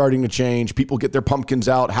leaves are starting to change. People get their pumpkins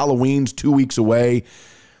out. Halloween's 2 weeks away.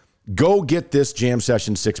 Go get this Jam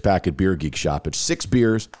Session 6-pack at Beer Geek Shop. It's 6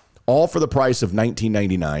 beers, all for the price of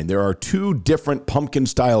 $19.99. There are 2 different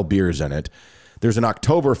pumpkin-style beers in it. There's an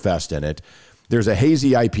Oktoberfest in it. There's a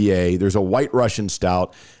hazy IPA. There's a White Russian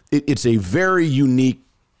Stout. It's a very unique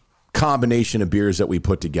combination of beers that we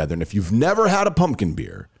put together. And if you've never had a pumpkin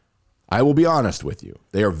beer, I will be honest with you.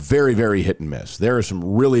 They are very, very hit and miss. There are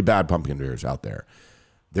some really bad pumpkin beers out there.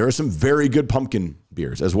 There are some very good pumpkin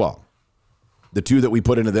beers as well. The 2 that we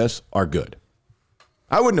put into this are good.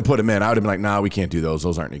 I wouldn't have put them in. I would have been like, nah, we can't do those.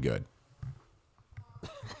 Those aren't any good.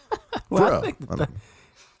 Well,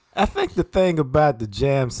 I think the thing about the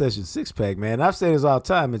Jam Session 6-pack, man, I've said this all the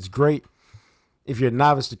time, it's great if you're a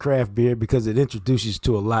novice to craft beer because it introduces you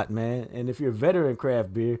to a lot, man. And if you're a veteran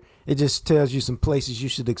craft beer, it just tells you some places you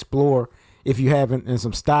should explore if you haven't, and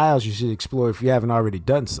some styles you should explore if you haven't already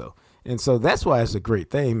done so. And so that's why it's a great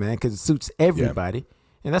thing, man, because it suits everybody. Yeah.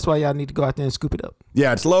 And that's why y'all need to go out there and scoop it up.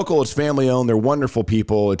 Yeah, it's local. It's family-owned. They're wonderful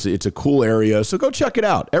people. It's a cool area. So go check it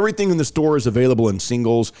out. Everything in the store is available in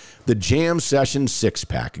singles. The Jam Session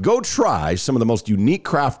 6-pack. Go try some of the most unique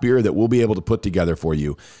craft beer that we'll be able to put together for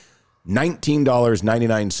you.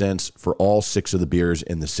 $19.99 for all 6 of the beers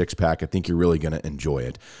in the 6-pack. I think you're really going to enjoy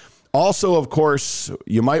it. Also, of course,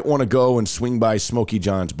 you might want to go and swing by Smokey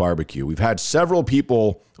John's Barbecue. We've had several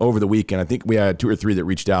people over the weekend. I think we had 2 or 3 that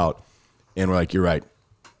reached out, and we're like, you're right.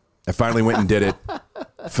 I finally went and did it.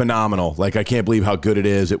 Phenomenal. Like, I can't believe how good it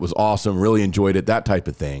is. It was awesome. Really enjoyed it. That type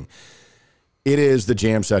of thing. It is the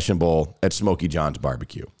Jam Session Bowl at Smokey John's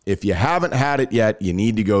Barbecue. If you haven't had it yet, you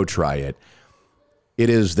need to go try it.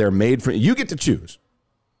 It is their made from, you get to choose.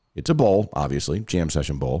 It's a bowl, obviously, Jam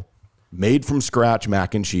Session Bowl. Made from scratch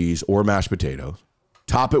mac and cheese or mashed potatoes.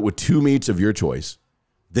 Top it with 2 meats of your choice.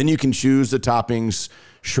 Then you can choose the toppings,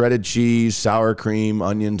 shredded cheese, sour cream,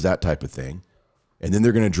 onions, that type of thing. And then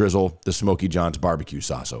they're going to drizzle the Smokey John's barbecue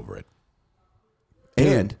sauce over it.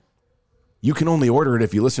 And you can only order it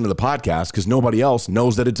if you listen to the podcast because nobody else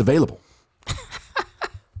knows that it's available.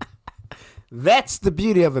 That's the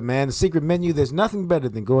beauty of it, man. The secret menu, there's nothing better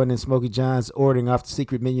than going in Smokey John's, ordering off the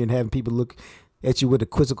secret menu and having people look at you with a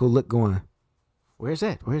quizzical look going, where's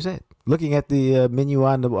that? Where's that? Looking at the menu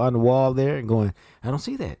on the wall there and going, I don't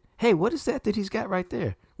see that. Hey, what is that he's got right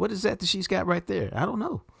there? What is that she's got right there? I don't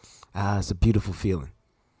know. It's a beautiful feeling.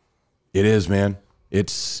 It is, man.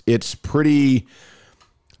 It's pretty,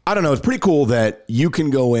 I don't know. It's pretty cool that you can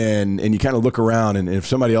go in and you kind of look around, and if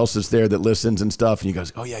somebody else is there that listens and stuff, and you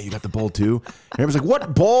goes, oh yeah, you got the bowl too? And everyone's like,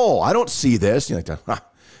 what bowl? I don't see this. And you're like,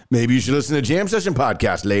 maybe you should listen to Jam Session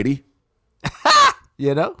Podcast, lady.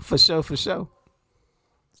 You know, for sure.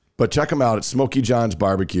 But check them out at Smokey John's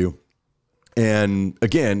Barbecue. And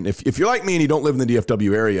again, if you're like me and you don't live in the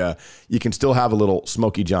DFW area, you can still have a little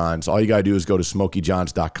Smokey John's. All you got to do is go to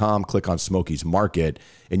smokeyjohns.com, click on Smokey's Market,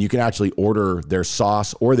 and you can actually order their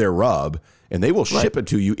sauce or their rub, and they will ship it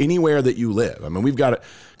to you anywhere that you live. I mean, we've got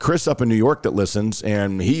Chris up in New York that listens,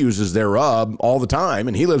 and he uses their rub all the time,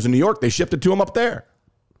 and he lives in New York. They shipped it to him up there.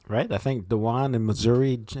 Right? I think Dewan in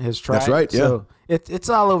Missouri has tried. That's right, yeah. So it's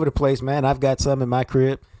all over the place, man. I've got some in my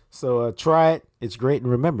crib. So try it. It's great.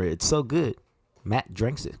 And remember, it's so good. Matt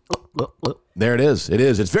drinks it. There it is. It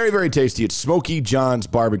is. It's very, very tasty. It's Smokey John's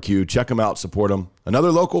Barbecue. Check them out. Support them.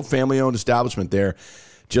 Another local family-owned establishment there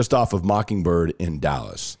just off of Mockingbird in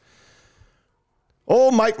Dallas.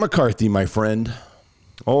 Oh, Mike McCarthy, my friend.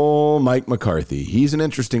 Oh, Mike McCarthy. He's an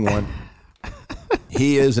interesting one.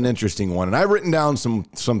 He is an interesting one. And I've written down some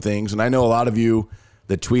things, and I know a lot of you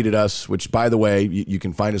that tweeted us, which, by the way, you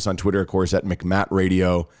can find us on Twitter, of course, at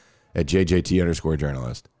McMattRadio, at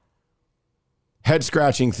JJT_journalist.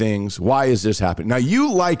 Head-scratching things. Why is this happening? Now,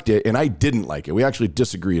 you liked it, and I didn't like it. We actually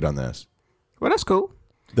disagreed on this. Well, that's cool.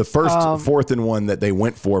 The first 4th and 1 that they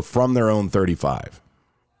went for from their own 35.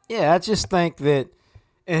 Yeah, I just think that,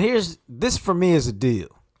 and this for me is a deal.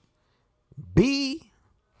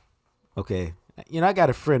 Okay, I got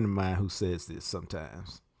a friend of mine who says this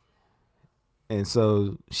sometimes. And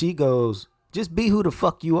so she goes, just be who the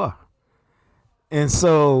fuck you are. And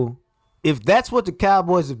so if that's what the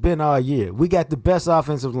Cowboys have been all year, we got the best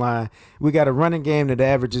offensive line. We got a running game that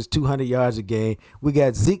averages 200 yards a game. We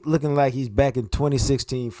got Zeke looking like he's back in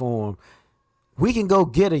 2016 form. We can go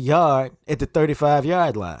get a yard at the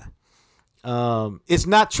 35-yard line. It's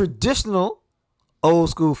not traditional old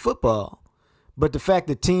school football, but the fact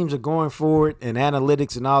that teams are going for it and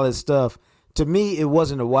analytics and all that stuff, to me, it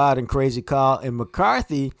wasn't a wild and crazy call. And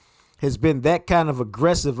McCarthy has been that kind of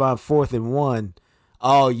aggressive on 4th and 1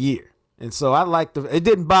 all year. And so it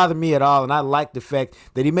didn't bother me at all, and I liked the fact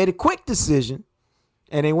that he made a quick decision,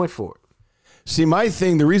 and they went for it. See,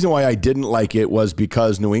 the reason why I didn't like it was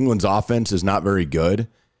because New England's offense is not very good.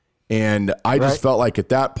 And I just felt like at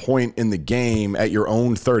that point in the game, at your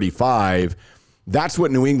own 35, that's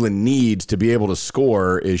what New England needs to be able to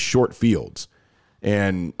score is short fields.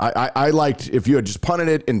 And I liked, if you had just punted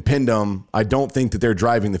it and pinned them, I don't think that they're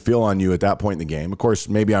driving the field on you at that point in the game. Of course,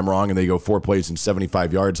 maybe I'm wrong and they go 4 plays and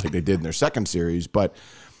 75 yards like they did in their second series. But,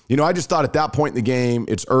 I just thought at that point in the game,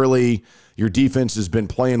 it's early. Your defense has been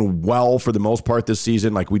playing well for the most part this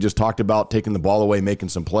season. Like we just talked about, taking the ball away, making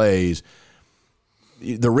some plays.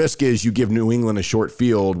 The risk is you give New England a short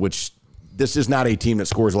field, which this is not a team that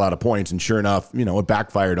scores a lot of points. And sure enough, it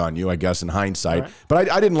backfired on you, I guess, in hindsight. Right.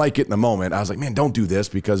 But I didn't like it in the moment. I was like, man, don't do this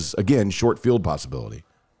because, again, short field possibility.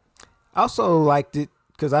 I also liked it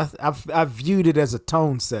because I viewed it as a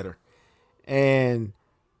tone setter. And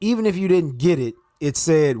even if you didn't get it, it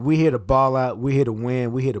said, we're here to ball out, we're here to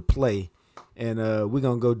win, we're here to play, and we're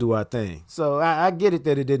going to go do our thing. So I get it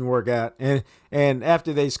that it didn't work out. And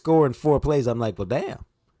after they score in 4 plays, I'm like, well, damn,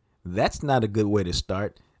 that's not a good way to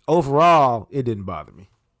start. Overall, it didn't bother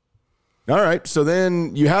me. All right. So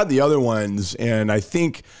then you had the other ones, and I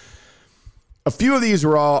think a few of these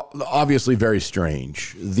were all obviously very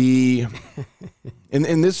strange. And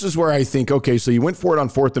this is where I think, okay, so you went for it on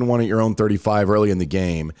 4th and 1 at your own 35 early in the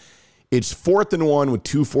game. It's 4th and 1 with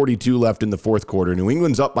 2:42 left in the fourth quarter. New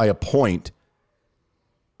England's up by a point,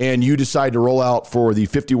 and you decide to roll out for the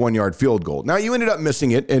 51-yard field goal. Now, you ended up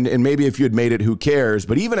missing it, and maybe if you had made it, who cares?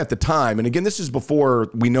 But even at the time, and again, this is before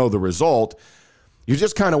we know the result, you're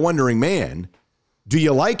just kind of wondering, man, do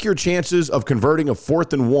you like your chances of converting a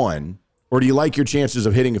 4th and 1, or do you like your chances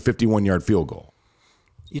of hitting a 51-yard field goal?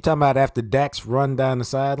 You talking about after Dak's run down the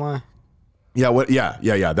sideline? Yeah,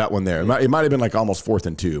 that one there. It might have been like almost 4th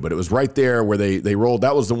and 2, but it was right there where they rolled.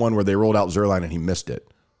 That was the one where they rolled out Zuerlein and he missed it.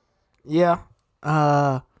 Yeah.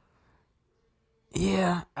 I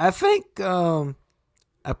think I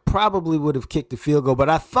probably would have kicked the field goal, but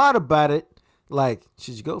I thought about it, like,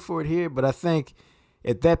 should you go for it here? But I think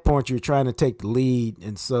at that point you're trying to take the lead,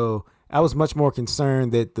 and so I was much more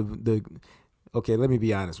concerned that okay, let me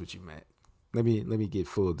be honest with you, Matt. Let me get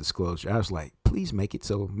full disclosure. I was like, please make it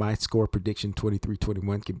so my score prediction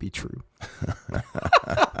 23-21 can be true.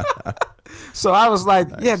 So I was like,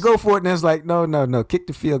 nice. Yeah, go for it. And I was like, no, kick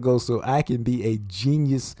the field goal so I can be a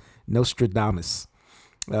genius Nostradamus.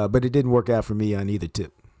 But it didn't work out for me on either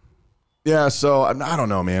tip. Yeah, so I don't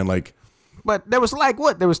know, man. But there was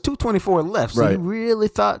there was 2:24 left. So right.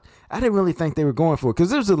 I didn't really think they were going for it because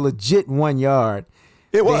there was a legit 1 yard.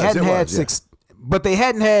 It was. But they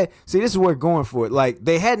hadn't had, see, this is where going for it. Like,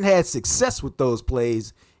 they hadn't had success with those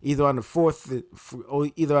plays either on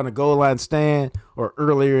the goal line stand or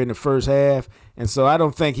earlier in the first half. And so I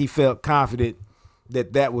don't think he felt confident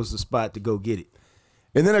that was the spot to go get it.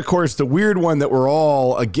 And then, of course, the weird one that we're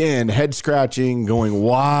all, again, head scratching, going,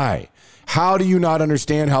 why? How do you not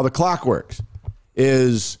understand how the clock works?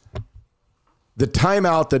 Is the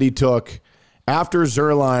timeout that he took after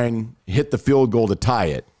Zuerlein hit the field goal to tie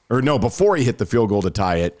it, or no, before he hit the field goal to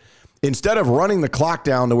tie it, instead of running the clock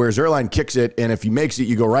down to where Zuerlein kicks it, and if he makes it,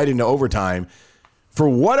 you go right into overtime, for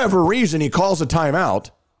whatever reason, he calls a timeout.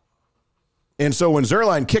 And so when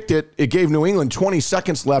Zuerlein kicked it, it gave New England 20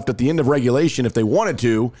 seconds left at the end of regulation if they wanted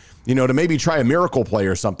to maybe try a miracle play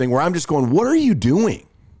or something, where I'm just going, what are you doing?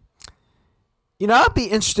 I'd be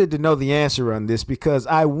interested to know the answer on this because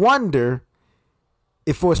I wonder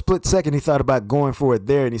if for a split second he thought about going for it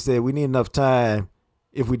there and he said, we need enough time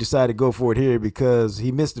if we decide to go for it here because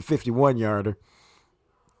he missed the 51-yarder.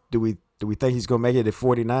 Do we think he's going to make it at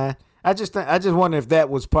 49? I just wonder if that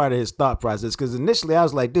was part of his thought process because initially I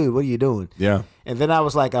was like, dude, what are you doing? Yeah. And then I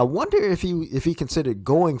was like, I wonder if he considered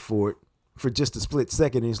going for it for just a split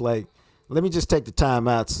second. He's like, let me just take the time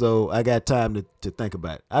out so I got time to think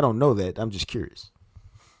about it. I don't know that. I'm just curious.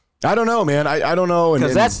 I don't know, man. I don't know.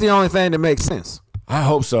 Because that's the only thing that makes sense. I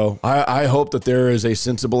hope so. I hope that there is a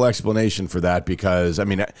sensible explanation for that because,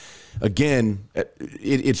 again,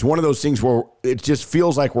 it's one of those things where it just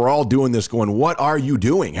feels like we're all doing this going, what are you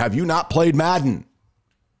doing? Have you not played Madden?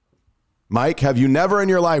 Mike, have you never in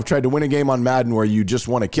your life tried to win a game on Madden where you just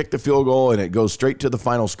want to kick the field goal and it goes straight to the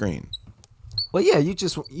final screen? Well, yeah,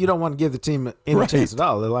 you don't want to give the team any chance at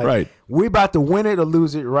all. They're like, right. We're about to win it or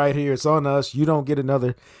lose it right here. It's on us. You don't get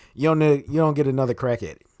another crack at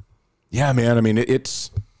it. Yeah, man.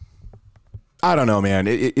 It's I don't know, man.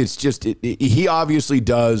 It's just he obviously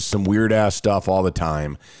does some weird ass stuff all the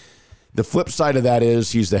time. The flip side of that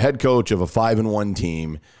is he's the head coach of a 5-1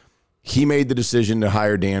 team. He made the decision to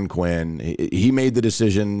hire Dan Quinn. He made the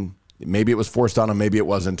decision Maybe it was forced on him, maybe it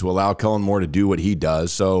wasn't, to allow Kellen Moore to do what he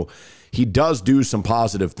does. So he does do some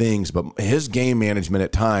positive things, but his game management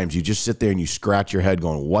at times, you just sit there and you scratch your head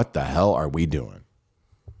going, what the hell are we doing?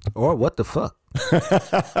 Or what the fuck?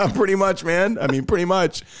 Pretty much, man. I mean, pretty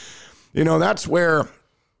much. That's where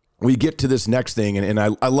we get to this next thing, and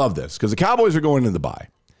I love this because the Cowboys are going into the bye.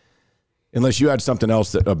 Unless you had something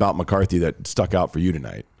else about McCarthy that stuck out for you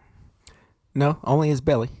tonight. No, only his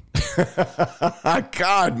belly.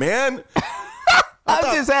 God, man.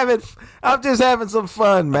 I'm just having some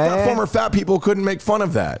fun, man. Former fat people couldn't make fun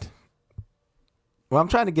of that. Well, I'm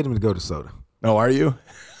trying to get him to go to soda. Oh, are you?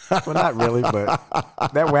 Well, not really,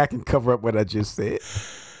 but that way I can cover up what I just said.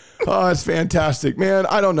 Oh, that's fantastic, man.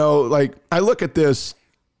 I don't know. Like, I look at this,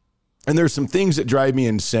 and there's some things that drive me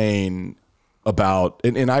insane about,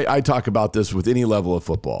 and I talk about this with any level of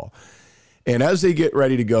football. And as they get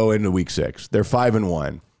ready to go into week 6, they're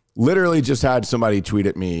 5-1. Literally just had somebody tweet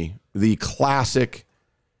at me the classic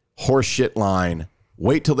horseshit line,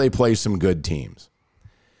 wait till they play some good teams.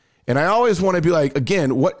 And I always want to be like,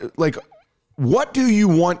 again, what do you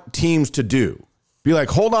want teams to do? Be like,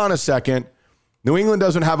 hold on a second. New England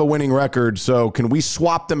doesn't have a winning record, so can we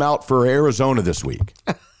swap them out for Arizona this week?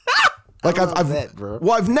 Like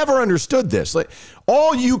I've never understood this. Like,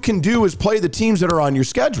 all you can do is play the teams that are on your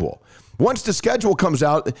schedule. Once the schedule comes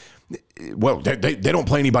out, well, they don't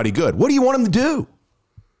play anybody good. What do you want them to do?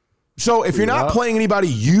 So if you're not playing anybody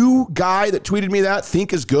you, guy that tweeted me that,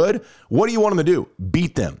 think is good, what do you want them to do?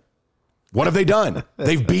 Beat them. What have they done?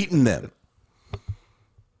 They've beaten them.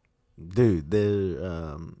 Dude,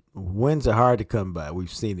 the wins are hard to come by.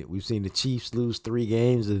 We've seen it. We've seen the Chiefs lose 3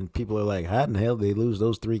 games, and people are like, how in the hell did they lose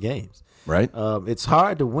those 3 games? Right. It's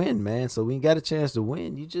hard to win, man. So when you got a chance to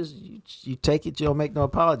win, you take it. You don't make no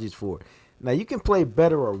apologies for it. Now, you can play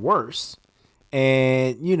better or worse.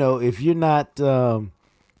 And, if you're not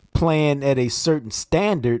playing at a certain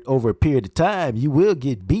standard over a period of time, you will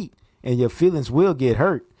get beat and your feelings will get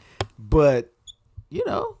hurt. But,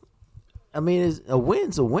 I mean, a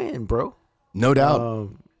win's a win, bro. No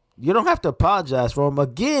doubt. You don't have to apologize for them.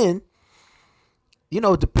 Again,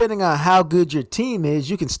 depending on how good your team is,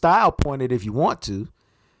 you can style point it if you want to.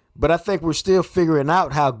 But I think we're still figuring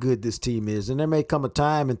out how good this team is. And there may come a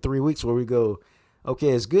time in 3 weeks where we go, okay,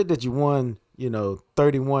 it's good that you won,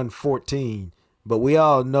 31-14, but we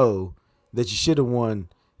all know that you should have won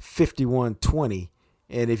 51-20.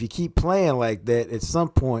 And if you keep playing like that, at some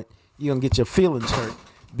point, you're going to get your feelings hurt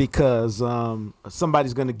because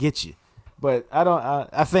somebody's going to get you. But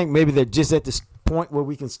I think maybe they're just at this point where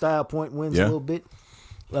we can style point wins a little bit.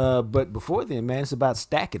 But before then, man, it's about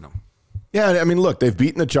stacking them. Yeah, I mean, look, they've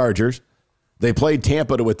beaten the Chargers. They played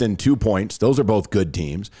Tampa to within 2 points. Those are both good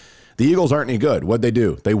teams. The Eagles aren't any good. What'd they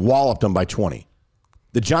do? They walloped them by 20.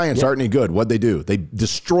 The Giants aren't any good. What'd they do? They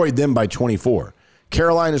destroyed them by 24.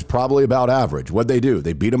 Carolina's probably about average. What'd they do?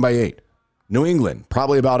 They beat them by 8. New England,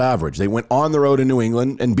 probably about average. They went on the road in New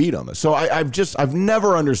England and beat them. So I've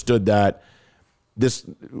never understood that. This,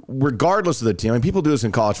 regardless of the team, I mean, people do this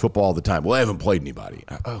in college football all the time. Well, I haven't played anybody.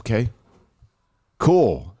 Okay,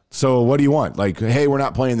 cool. So what do you want? Like, hey, we're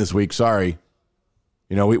not playing this week. Sorry.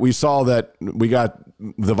 We saw that we got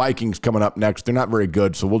the Vikings coming up next. They're not very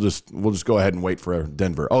good, so we'll just go ahead and wait for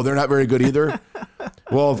Denver. Oh, they're not very good either?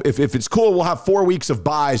 Well, if it's cool, we'll have 4 weeks of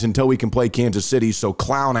buys until we can play Kansas City, so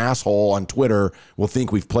clown asshole on Twitter will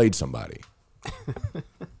think we've played somebody.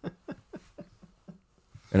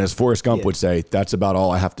 And as Forrest Gump would say, that's about all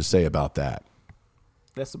I have to say about that.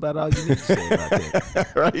 That's about all you need to say about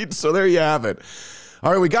that. Right? So there you have it.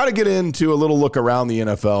 All right, we got to get into a little look around the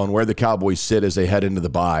NFL and where the Cowboys sit as they head into the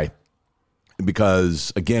bye.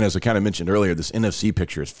 Because, again, as I kind of mentioned earlier, this NFC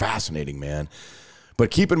picture is fascinating, man. But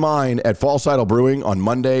keep in mind, at False Idol Brewing on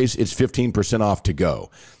Mondays, it's 15% off to go.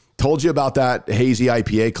 Told you about that hazy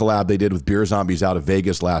IPA collab they did with Beer Zombies out of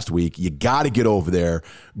Vegas last week. You got to get over there,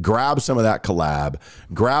 grab some of that collab,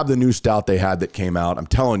 grab the new stout they had that came out. I'm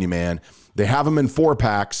telling you, man, they have them in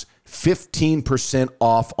 4-packs, 15%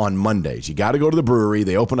 off on Mondays. You got to go to the brewery.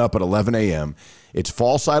 They open up at 11 a.m. It's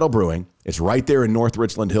False Idol Brewing. It's right there in North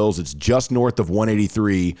Richland Hills. It's just north of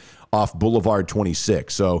 183 off Boulevard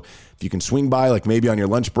 26. So if you can swing by, like maybe on your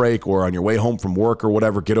lunch break or on your way home from work or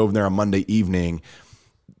whatever, get over there on Monday evening.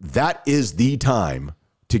 That is the time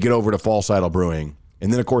to get over to False Idol Brewing.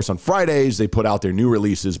 And then, of course, on Fridays, they put out their new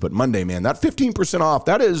releases. But Monday, man, that 15% off,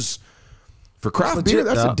 that is, for craft beer,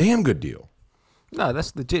 that's a damn good deal. No,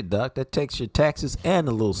 that's legit, Doc. That takes your taxes and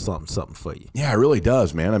a little something for you. Yeah, it really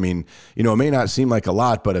does, man. I mean, it may not seem like a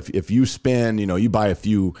lot, but if you spend, you buy a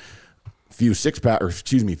few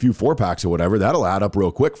few 4-packs or whatever, that'll add up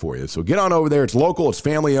real quick for you. So get on over there. It's local. It's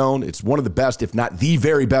family owned. It's one of the best, if not the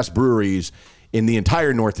very best breweries in the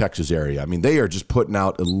entire North Texas area. I mean, they are just putting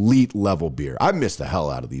out elite level beer. I miss the hell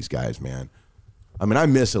out of these guys, man. I mean, I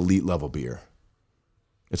miss elite level beer.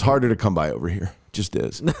 It's harder to come by over here. It just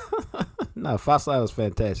is. No, Fossil Idol is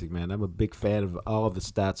fantastic, man. I'm a big fan of all the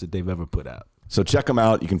stats that they've ever put out. So check them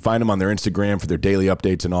out. You can find them on their Instagram for their daily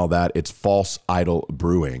updates and all that. It's False Idol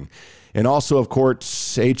Brewing. And also, of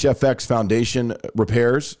course, HFX Foundation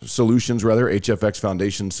Solutions. HFX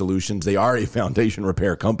Foundation Solutions. They are a foundation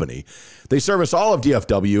repair company. They service all of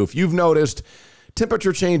DFW. If you've noticed,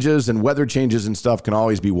 temperature changes and weather changes and stuff can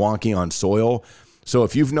always be wonky on soil. So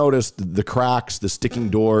if you've noticed the cracks, the sticking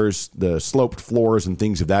doors, the sloped floors and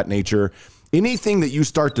things of that nature, anything that you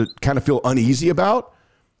start to kind of feel uneasy about,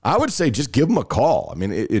 I would say just give them a call. I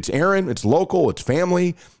mean, it's Aaron, it's local, it's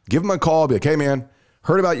family. Give them a call. Be like, hey, man,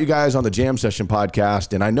 heard about you guys on the Jam Session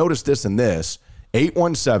podcast, and I noticed this and this.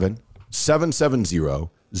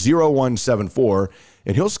 817-770-0174,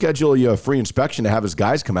 and he'll schedule you a free inspection to have his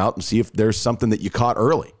guys come out and see if there's something that you caught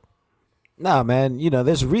early. Nah, man,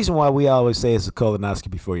 there's a reason why we always say it's a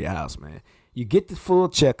colonoscopy for your house, man. You get the full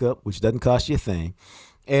checkup, which doesn't cost you a thing.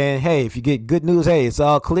 And, hey, if you get good news, hey, it's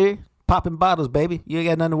all clear, popping bottles, baby. You ain't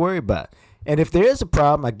got nothing to worry about. And if there is a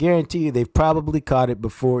problem, I guarantee you they've probably caught it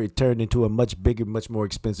before it turned into a much bigger, much more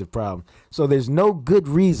expensive problem. So there's no good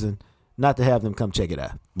reason not to have them come check it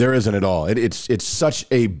out. There isn't at all. It's such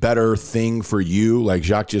a better thing for you. Like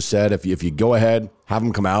Jacques just said, if you go ahead, have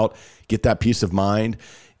them come out, get that peace of mind.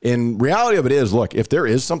 And reality of it is, look, if there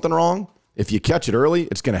is something wrong, if you catch it early,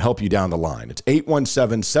 it's going to help you down the line. It's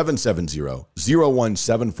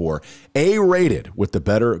 817-770-0174. A-rated with the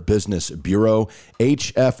Better Business Bureau,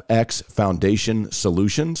 HFX Foundation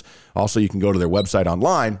Solutions. Also, you can go to their website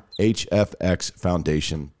online,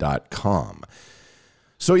 hfxfoundation.com.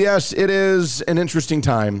 So, yes, it is an interesting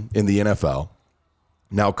time in the NFL.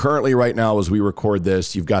 Now, currently right now, as we record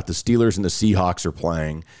this, you've got the Steelers and the Seahawks are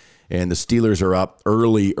playing, and the Steelers are up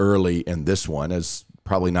early in this one, as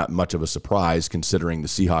probably not much of a surprise considering the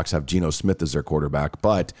Seahawks have Geno Smith as their quarterback.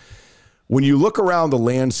 But when you look around the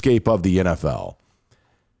landscape of the NFL,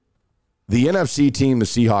 the NFC team, the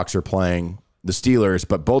Seahawks are playing the Steelers,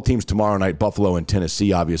 but both teams tomorrow night, Buffalo and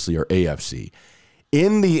Tennessee, obviously are AFC.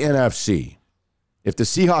 In the NFC, if the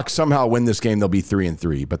Seahawks somehow win this game, they'll be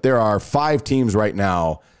 3-3. But there are 5 teams right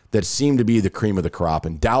now that seem to be the cream of the crop,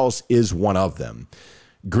 and Dallas is one of them.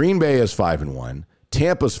 Green Bay is 5-1.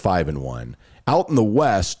 Tampa's 5-1. Out in the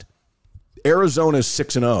West, Arizona's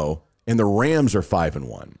 6-0, and the Rams are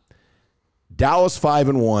 5-1. Dallas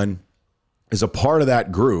 5-1 is a part of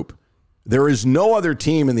that group. There is no other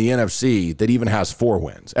team in the NFC that even has 4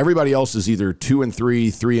 wins. Everybody else is either 2-3,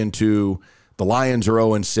 3-2. The Lions are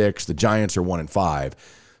 0-6. The Giants are 1-5.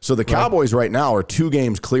 So the Cowboys right now are 2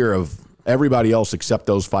 games clear of everybody else except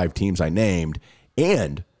those 5 teams I named.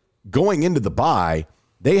 And going into the bye,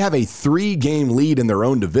 they have a 3-game lead in their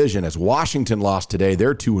own division as Washington lost today.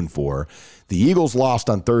 They're 2-4. The Eagles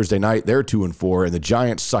lost on Thursday night. They're 2-4. And the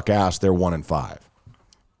Giants suck ass. They're 1-5.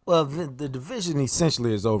 Well, the division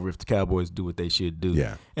essentially is over if the Cowboys do what they should do.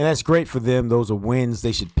 Yeah. And that's great for them. Those are wins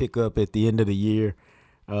they should pick up at the end of the year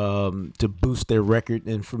to boost their record.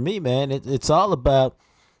 And for me, man, it's all about,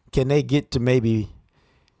 can they get to maybe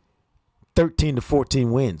 13 to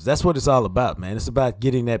 14 wins. That's what it's all about, man. It's about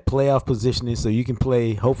getting that playoff positioning so you can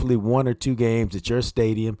play hopefully 1 or 2 games at your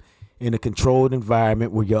stadium in a controlled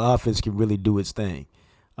environment where your offense can really do its thing.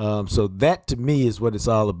 So that, to me, is what it's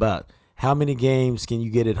all about. How many games can you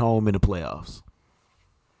get at home in the playoffs?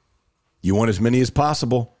 You want as many as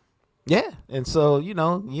possible. Yeah, and so,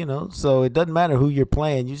 so it doesn't matter who you're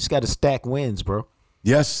playing. You just got to stack wins, bro.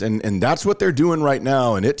 Yes, and that's what they're doing right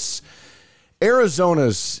now. And it's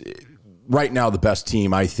Arizona's right now the best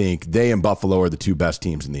team, I think. They and Buffalo are the 2 best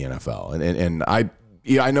teams in the NFL. And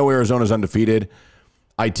I know Arizona's undefeated.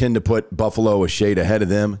 I tend to put Buffalo a shade ahead of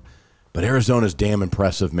them. But Arizona's damn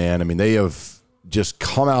impressive, man. I mean, they have just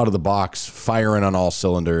come out of the box firing on all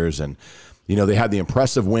cylinders. And, they had the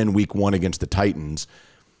impressive win week 1 against the Titans.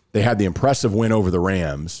 They had the impressive win over the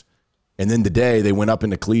Rams. And then today they went up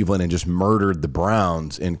into Cleveland and just murdered the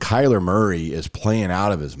Browns. And Kyler Murray is playing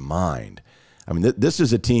out of his mind. I mean, this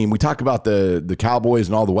is a team. We talk about the Cowboys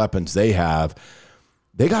and all the weapons they have.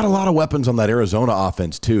 They got a lot of weapons on that Arizona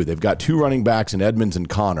offense, too. They've got 2 running backs in Edmonds and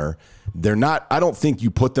Connor. They're not, I don't think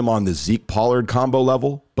you put them on the Zeke Pollard combo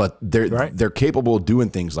level, but they're capable of doing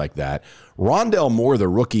things like that. Rondale Moore, the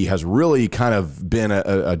rookie, has really kind of been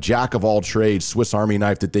a jack of all trades, Swiss Army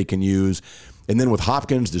knife that they can use. And then with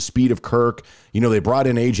Hopkins, the speed of Kirk, they brought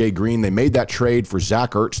in A.J. Green. They made that trade for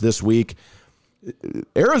Zach Ertz this week.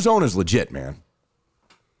 Arizona's legit, man.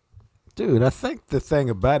 Dude, I think the thing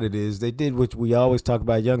about it is they did what we always talk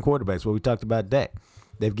about young quarterbacks, what we talked about Dak.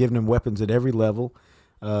 They've given them weapons at every level.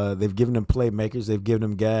 They've given them playmakers. They've given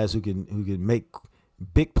them guys who can make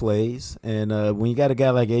big plays. And when you got a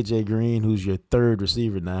guy like A.J. Green, who's your third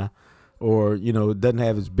receiver now, or, doesn't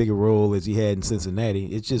have as big a role as he had in Cincinnati,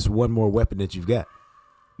 it's just one more weapon that you've got.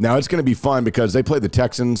 Now, it's going to be fun because they play the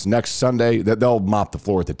Texans next Sunday. They'll mop the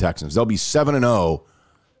floor with the Texans. They'll be 7-0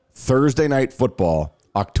 Thursday night football,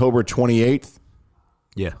 October 28th.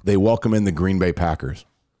 Yeah. They welcome in the Green Bay Packers.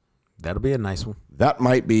 That'll be a nice one. That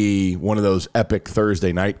might be one of those epic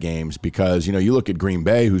Thursday night games because, you look at Green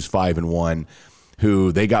Bay, who's 5-1,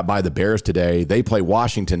 who they got by the Bears today. They play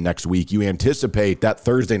Washington next week. You anticipate that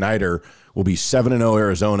Thursday nighter will be 7-0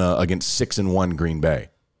 Arizona against 6-1 Green Bay.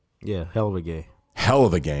 Yeah, hell of a game. Hell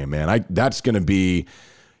of a game, man. That's going to be,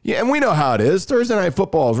 and we know how it is. Thursday night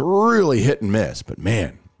football is really hit and miss, but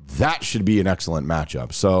man, that should be an excellent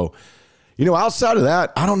matchup. So, outside of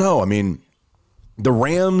that, I don't know. I mean, the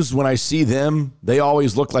Rams, when I see them, they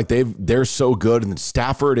always look like they're so good, and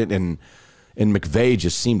Stafford and McVay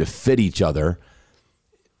just seem to fit each other.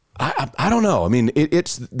 I don't know. I mean,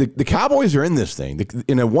 it's the Cowboys are in this thing.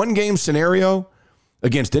 In a one-game scenario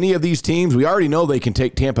against any of these teams, we already know they can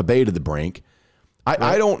take Tampa Bay to the brink.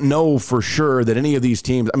 I don't know for sure that any of these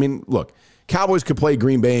teams, I mean, look, Cowboys could play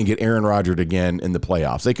Green Bay and get Aaron Rodgers again in the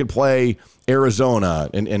playoffs. They could play Arizona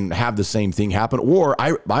and have the same thing happen. Or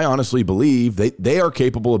I honestly believe they are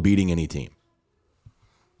capable of beating any team.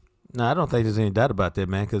 No, I don't think there's any doubt about that,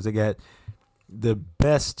 man, because they got the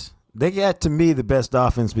best. They got, to me, the best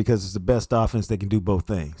offense because it's the best offense that can do both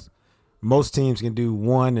things. Most teams can do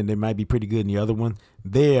one, and they might be pretty good in the other one.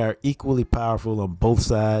 They are equally powerful on both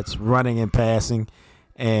sides, running and passing.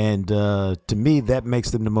 And to me, that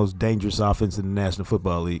makes them the most dangerous offense in the National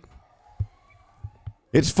Football League.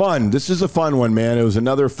 It's fun. This is a fun one, man. It was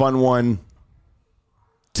another fun one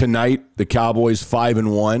tonight. The Cowboys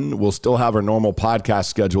 5-1. We'll still have our normal podcast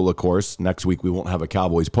schedule, of course. Next week, we won't have a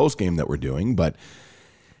Cowboys postgame that we're doing, but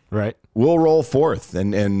right, we'll roll forth.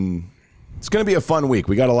 And it's going to be a fun week.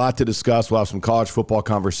 We got a lot to discuss. We'll have some college football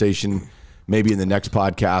conversation maybe in the next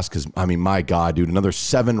podcast because, I mean, my God, dude, another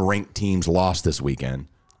 7 ranked teams lost this weekend.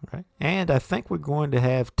 Right. And I think we're going to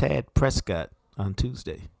have Tad Prescott on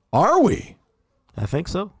Tuesday. Are we? I think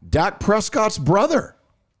so. Dak Prescott's brother.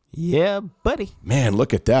 Yeah, buddy. Man,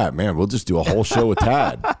 look at that, man. We'll just do a whole show with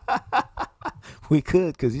Tad. We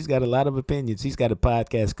could because he's got a lot of opinions. He's got a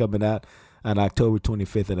podcast coming out on October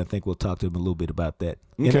 25th, and I think we'll talk to him a little bit about that.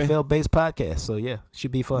 Okay. NFL-based podcast. So, yeah,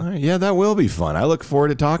 should be fun. Right, yeah, that will be fun. I look forward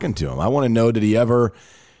to talking to him. I want to know, did he ever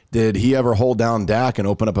hold down Dak and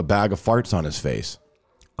open up a bag of farts on his face?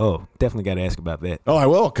 Oh, definitely got to ask about that. Oh, I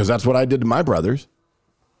will, because that's what I did to my brothers.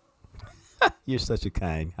 You're such a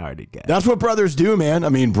kind-hearted guy. That's what brothers do, man. I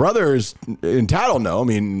mean, brothers, and Tad will know, I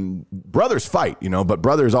mean, brothers fight, but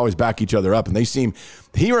brothers always back each other up. And they seem,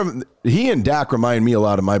 he and Dak remind me a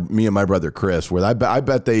lot of me and my brother Chris, where I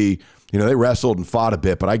bet they, they wrestled and fought a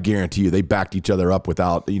bit, but I guarantee you they backed each other up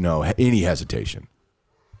without, any hesitation.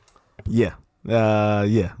 Yeah.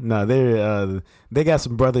 Yeah. No, they got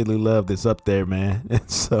some brotherly love that's up there, man. And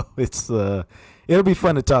so it'll be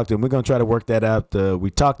fun to talk to them. We're going to try to work that out.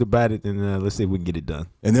 We talked about it, and let's see if we can get it done.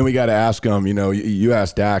 And then we got to ask them, you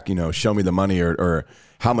asked Dak, show me the money or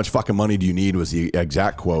how much fucking money do you need was the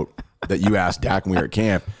exact quote that you asked Dak when we were at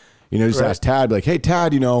camp. Just ask Tad, like, hey,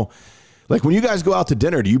 Tad, like when you guys go out to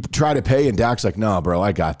dinner, do you try to pay? And Dak's like, no, bro,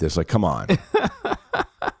 I got this. Like, come on.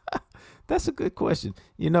 That's a good question.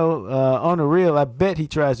 On the real, I bet he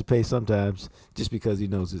tries to pay sometimes just because he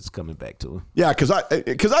knows it's coming back to him. Yeah, because I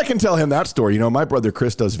can tell him that story. My brother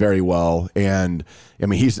Chris does very well, and I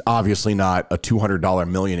mean he's obviously not a $200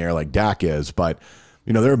 millionaire like Dak is, but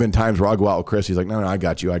there have been times where I'll go out with Chris. He's like, no, I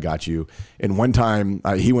got you. And one time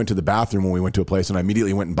he went to the bathroom when we went to a place, and I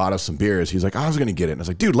immediately went and bought us some beers. He's like, I was going to get it. And I was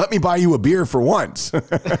like, dude, let me buy you a beer for once.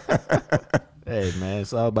 Hey, man,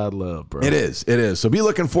 it's all about love, bro. It is. So be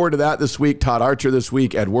looking forward to that this week. Todd Archer this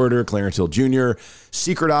week, Ed Werder, Clarence Hill Jr.,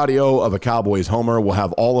 secret audio of a Cowboys homer. We'll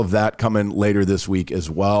have all of that coming later this week as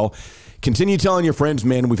well. Continue telling your friends,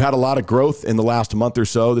 man, we've had a lot of growth in the last month or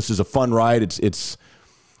so. This is a fun ride.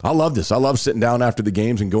 I love this. I love sitting down after the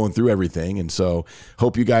games and going through everything. And so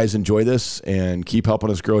hope you guys enjoy this and keep helping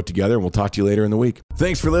us grow it together. And we'll talk to you later in the week.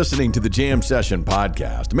 Thanks for listening to the Jam Session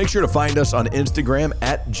podcast. Make sure to find us on Instagram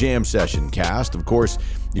at Jam Session Cast. Of course,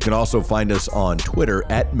 you can also find us on Twitter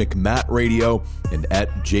at McMatt Radio and at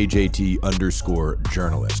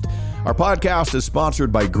JJT_journalist. Our podcast is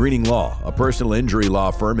sponsored by Greening Law, a personal injury law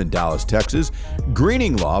firm in Dallas, Texas.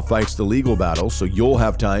 Greening Law fights the legal battle so you'll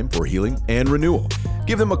have time for healing and renewal.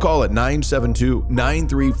 Give them a call at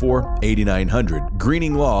 972-934-8900.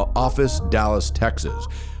 Greening Law Office, Dallas, Texas.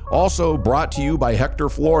 Also brought to you by Hector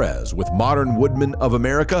Flores with Modern Woodmen of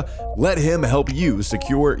America. Let him help you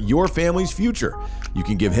secure your family's future. You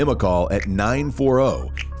can give him a call at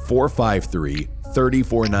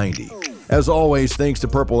 940-453-3490. As always, thanks to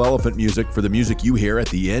Purple Elephant Music for the music you hear at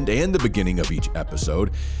the end and the beginning of each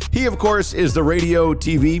episode. He, of course, is the radio,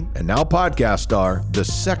 TV, and now podcast star, the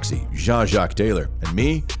sexy Jean-Jacques Taylor. And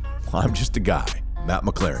me, I'm just a guy, Matt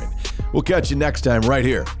McLaren. We'll catch you next time right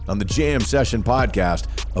here on the Jam Session Podcast,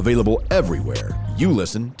 available everywhere you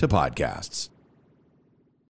listen to podcasts.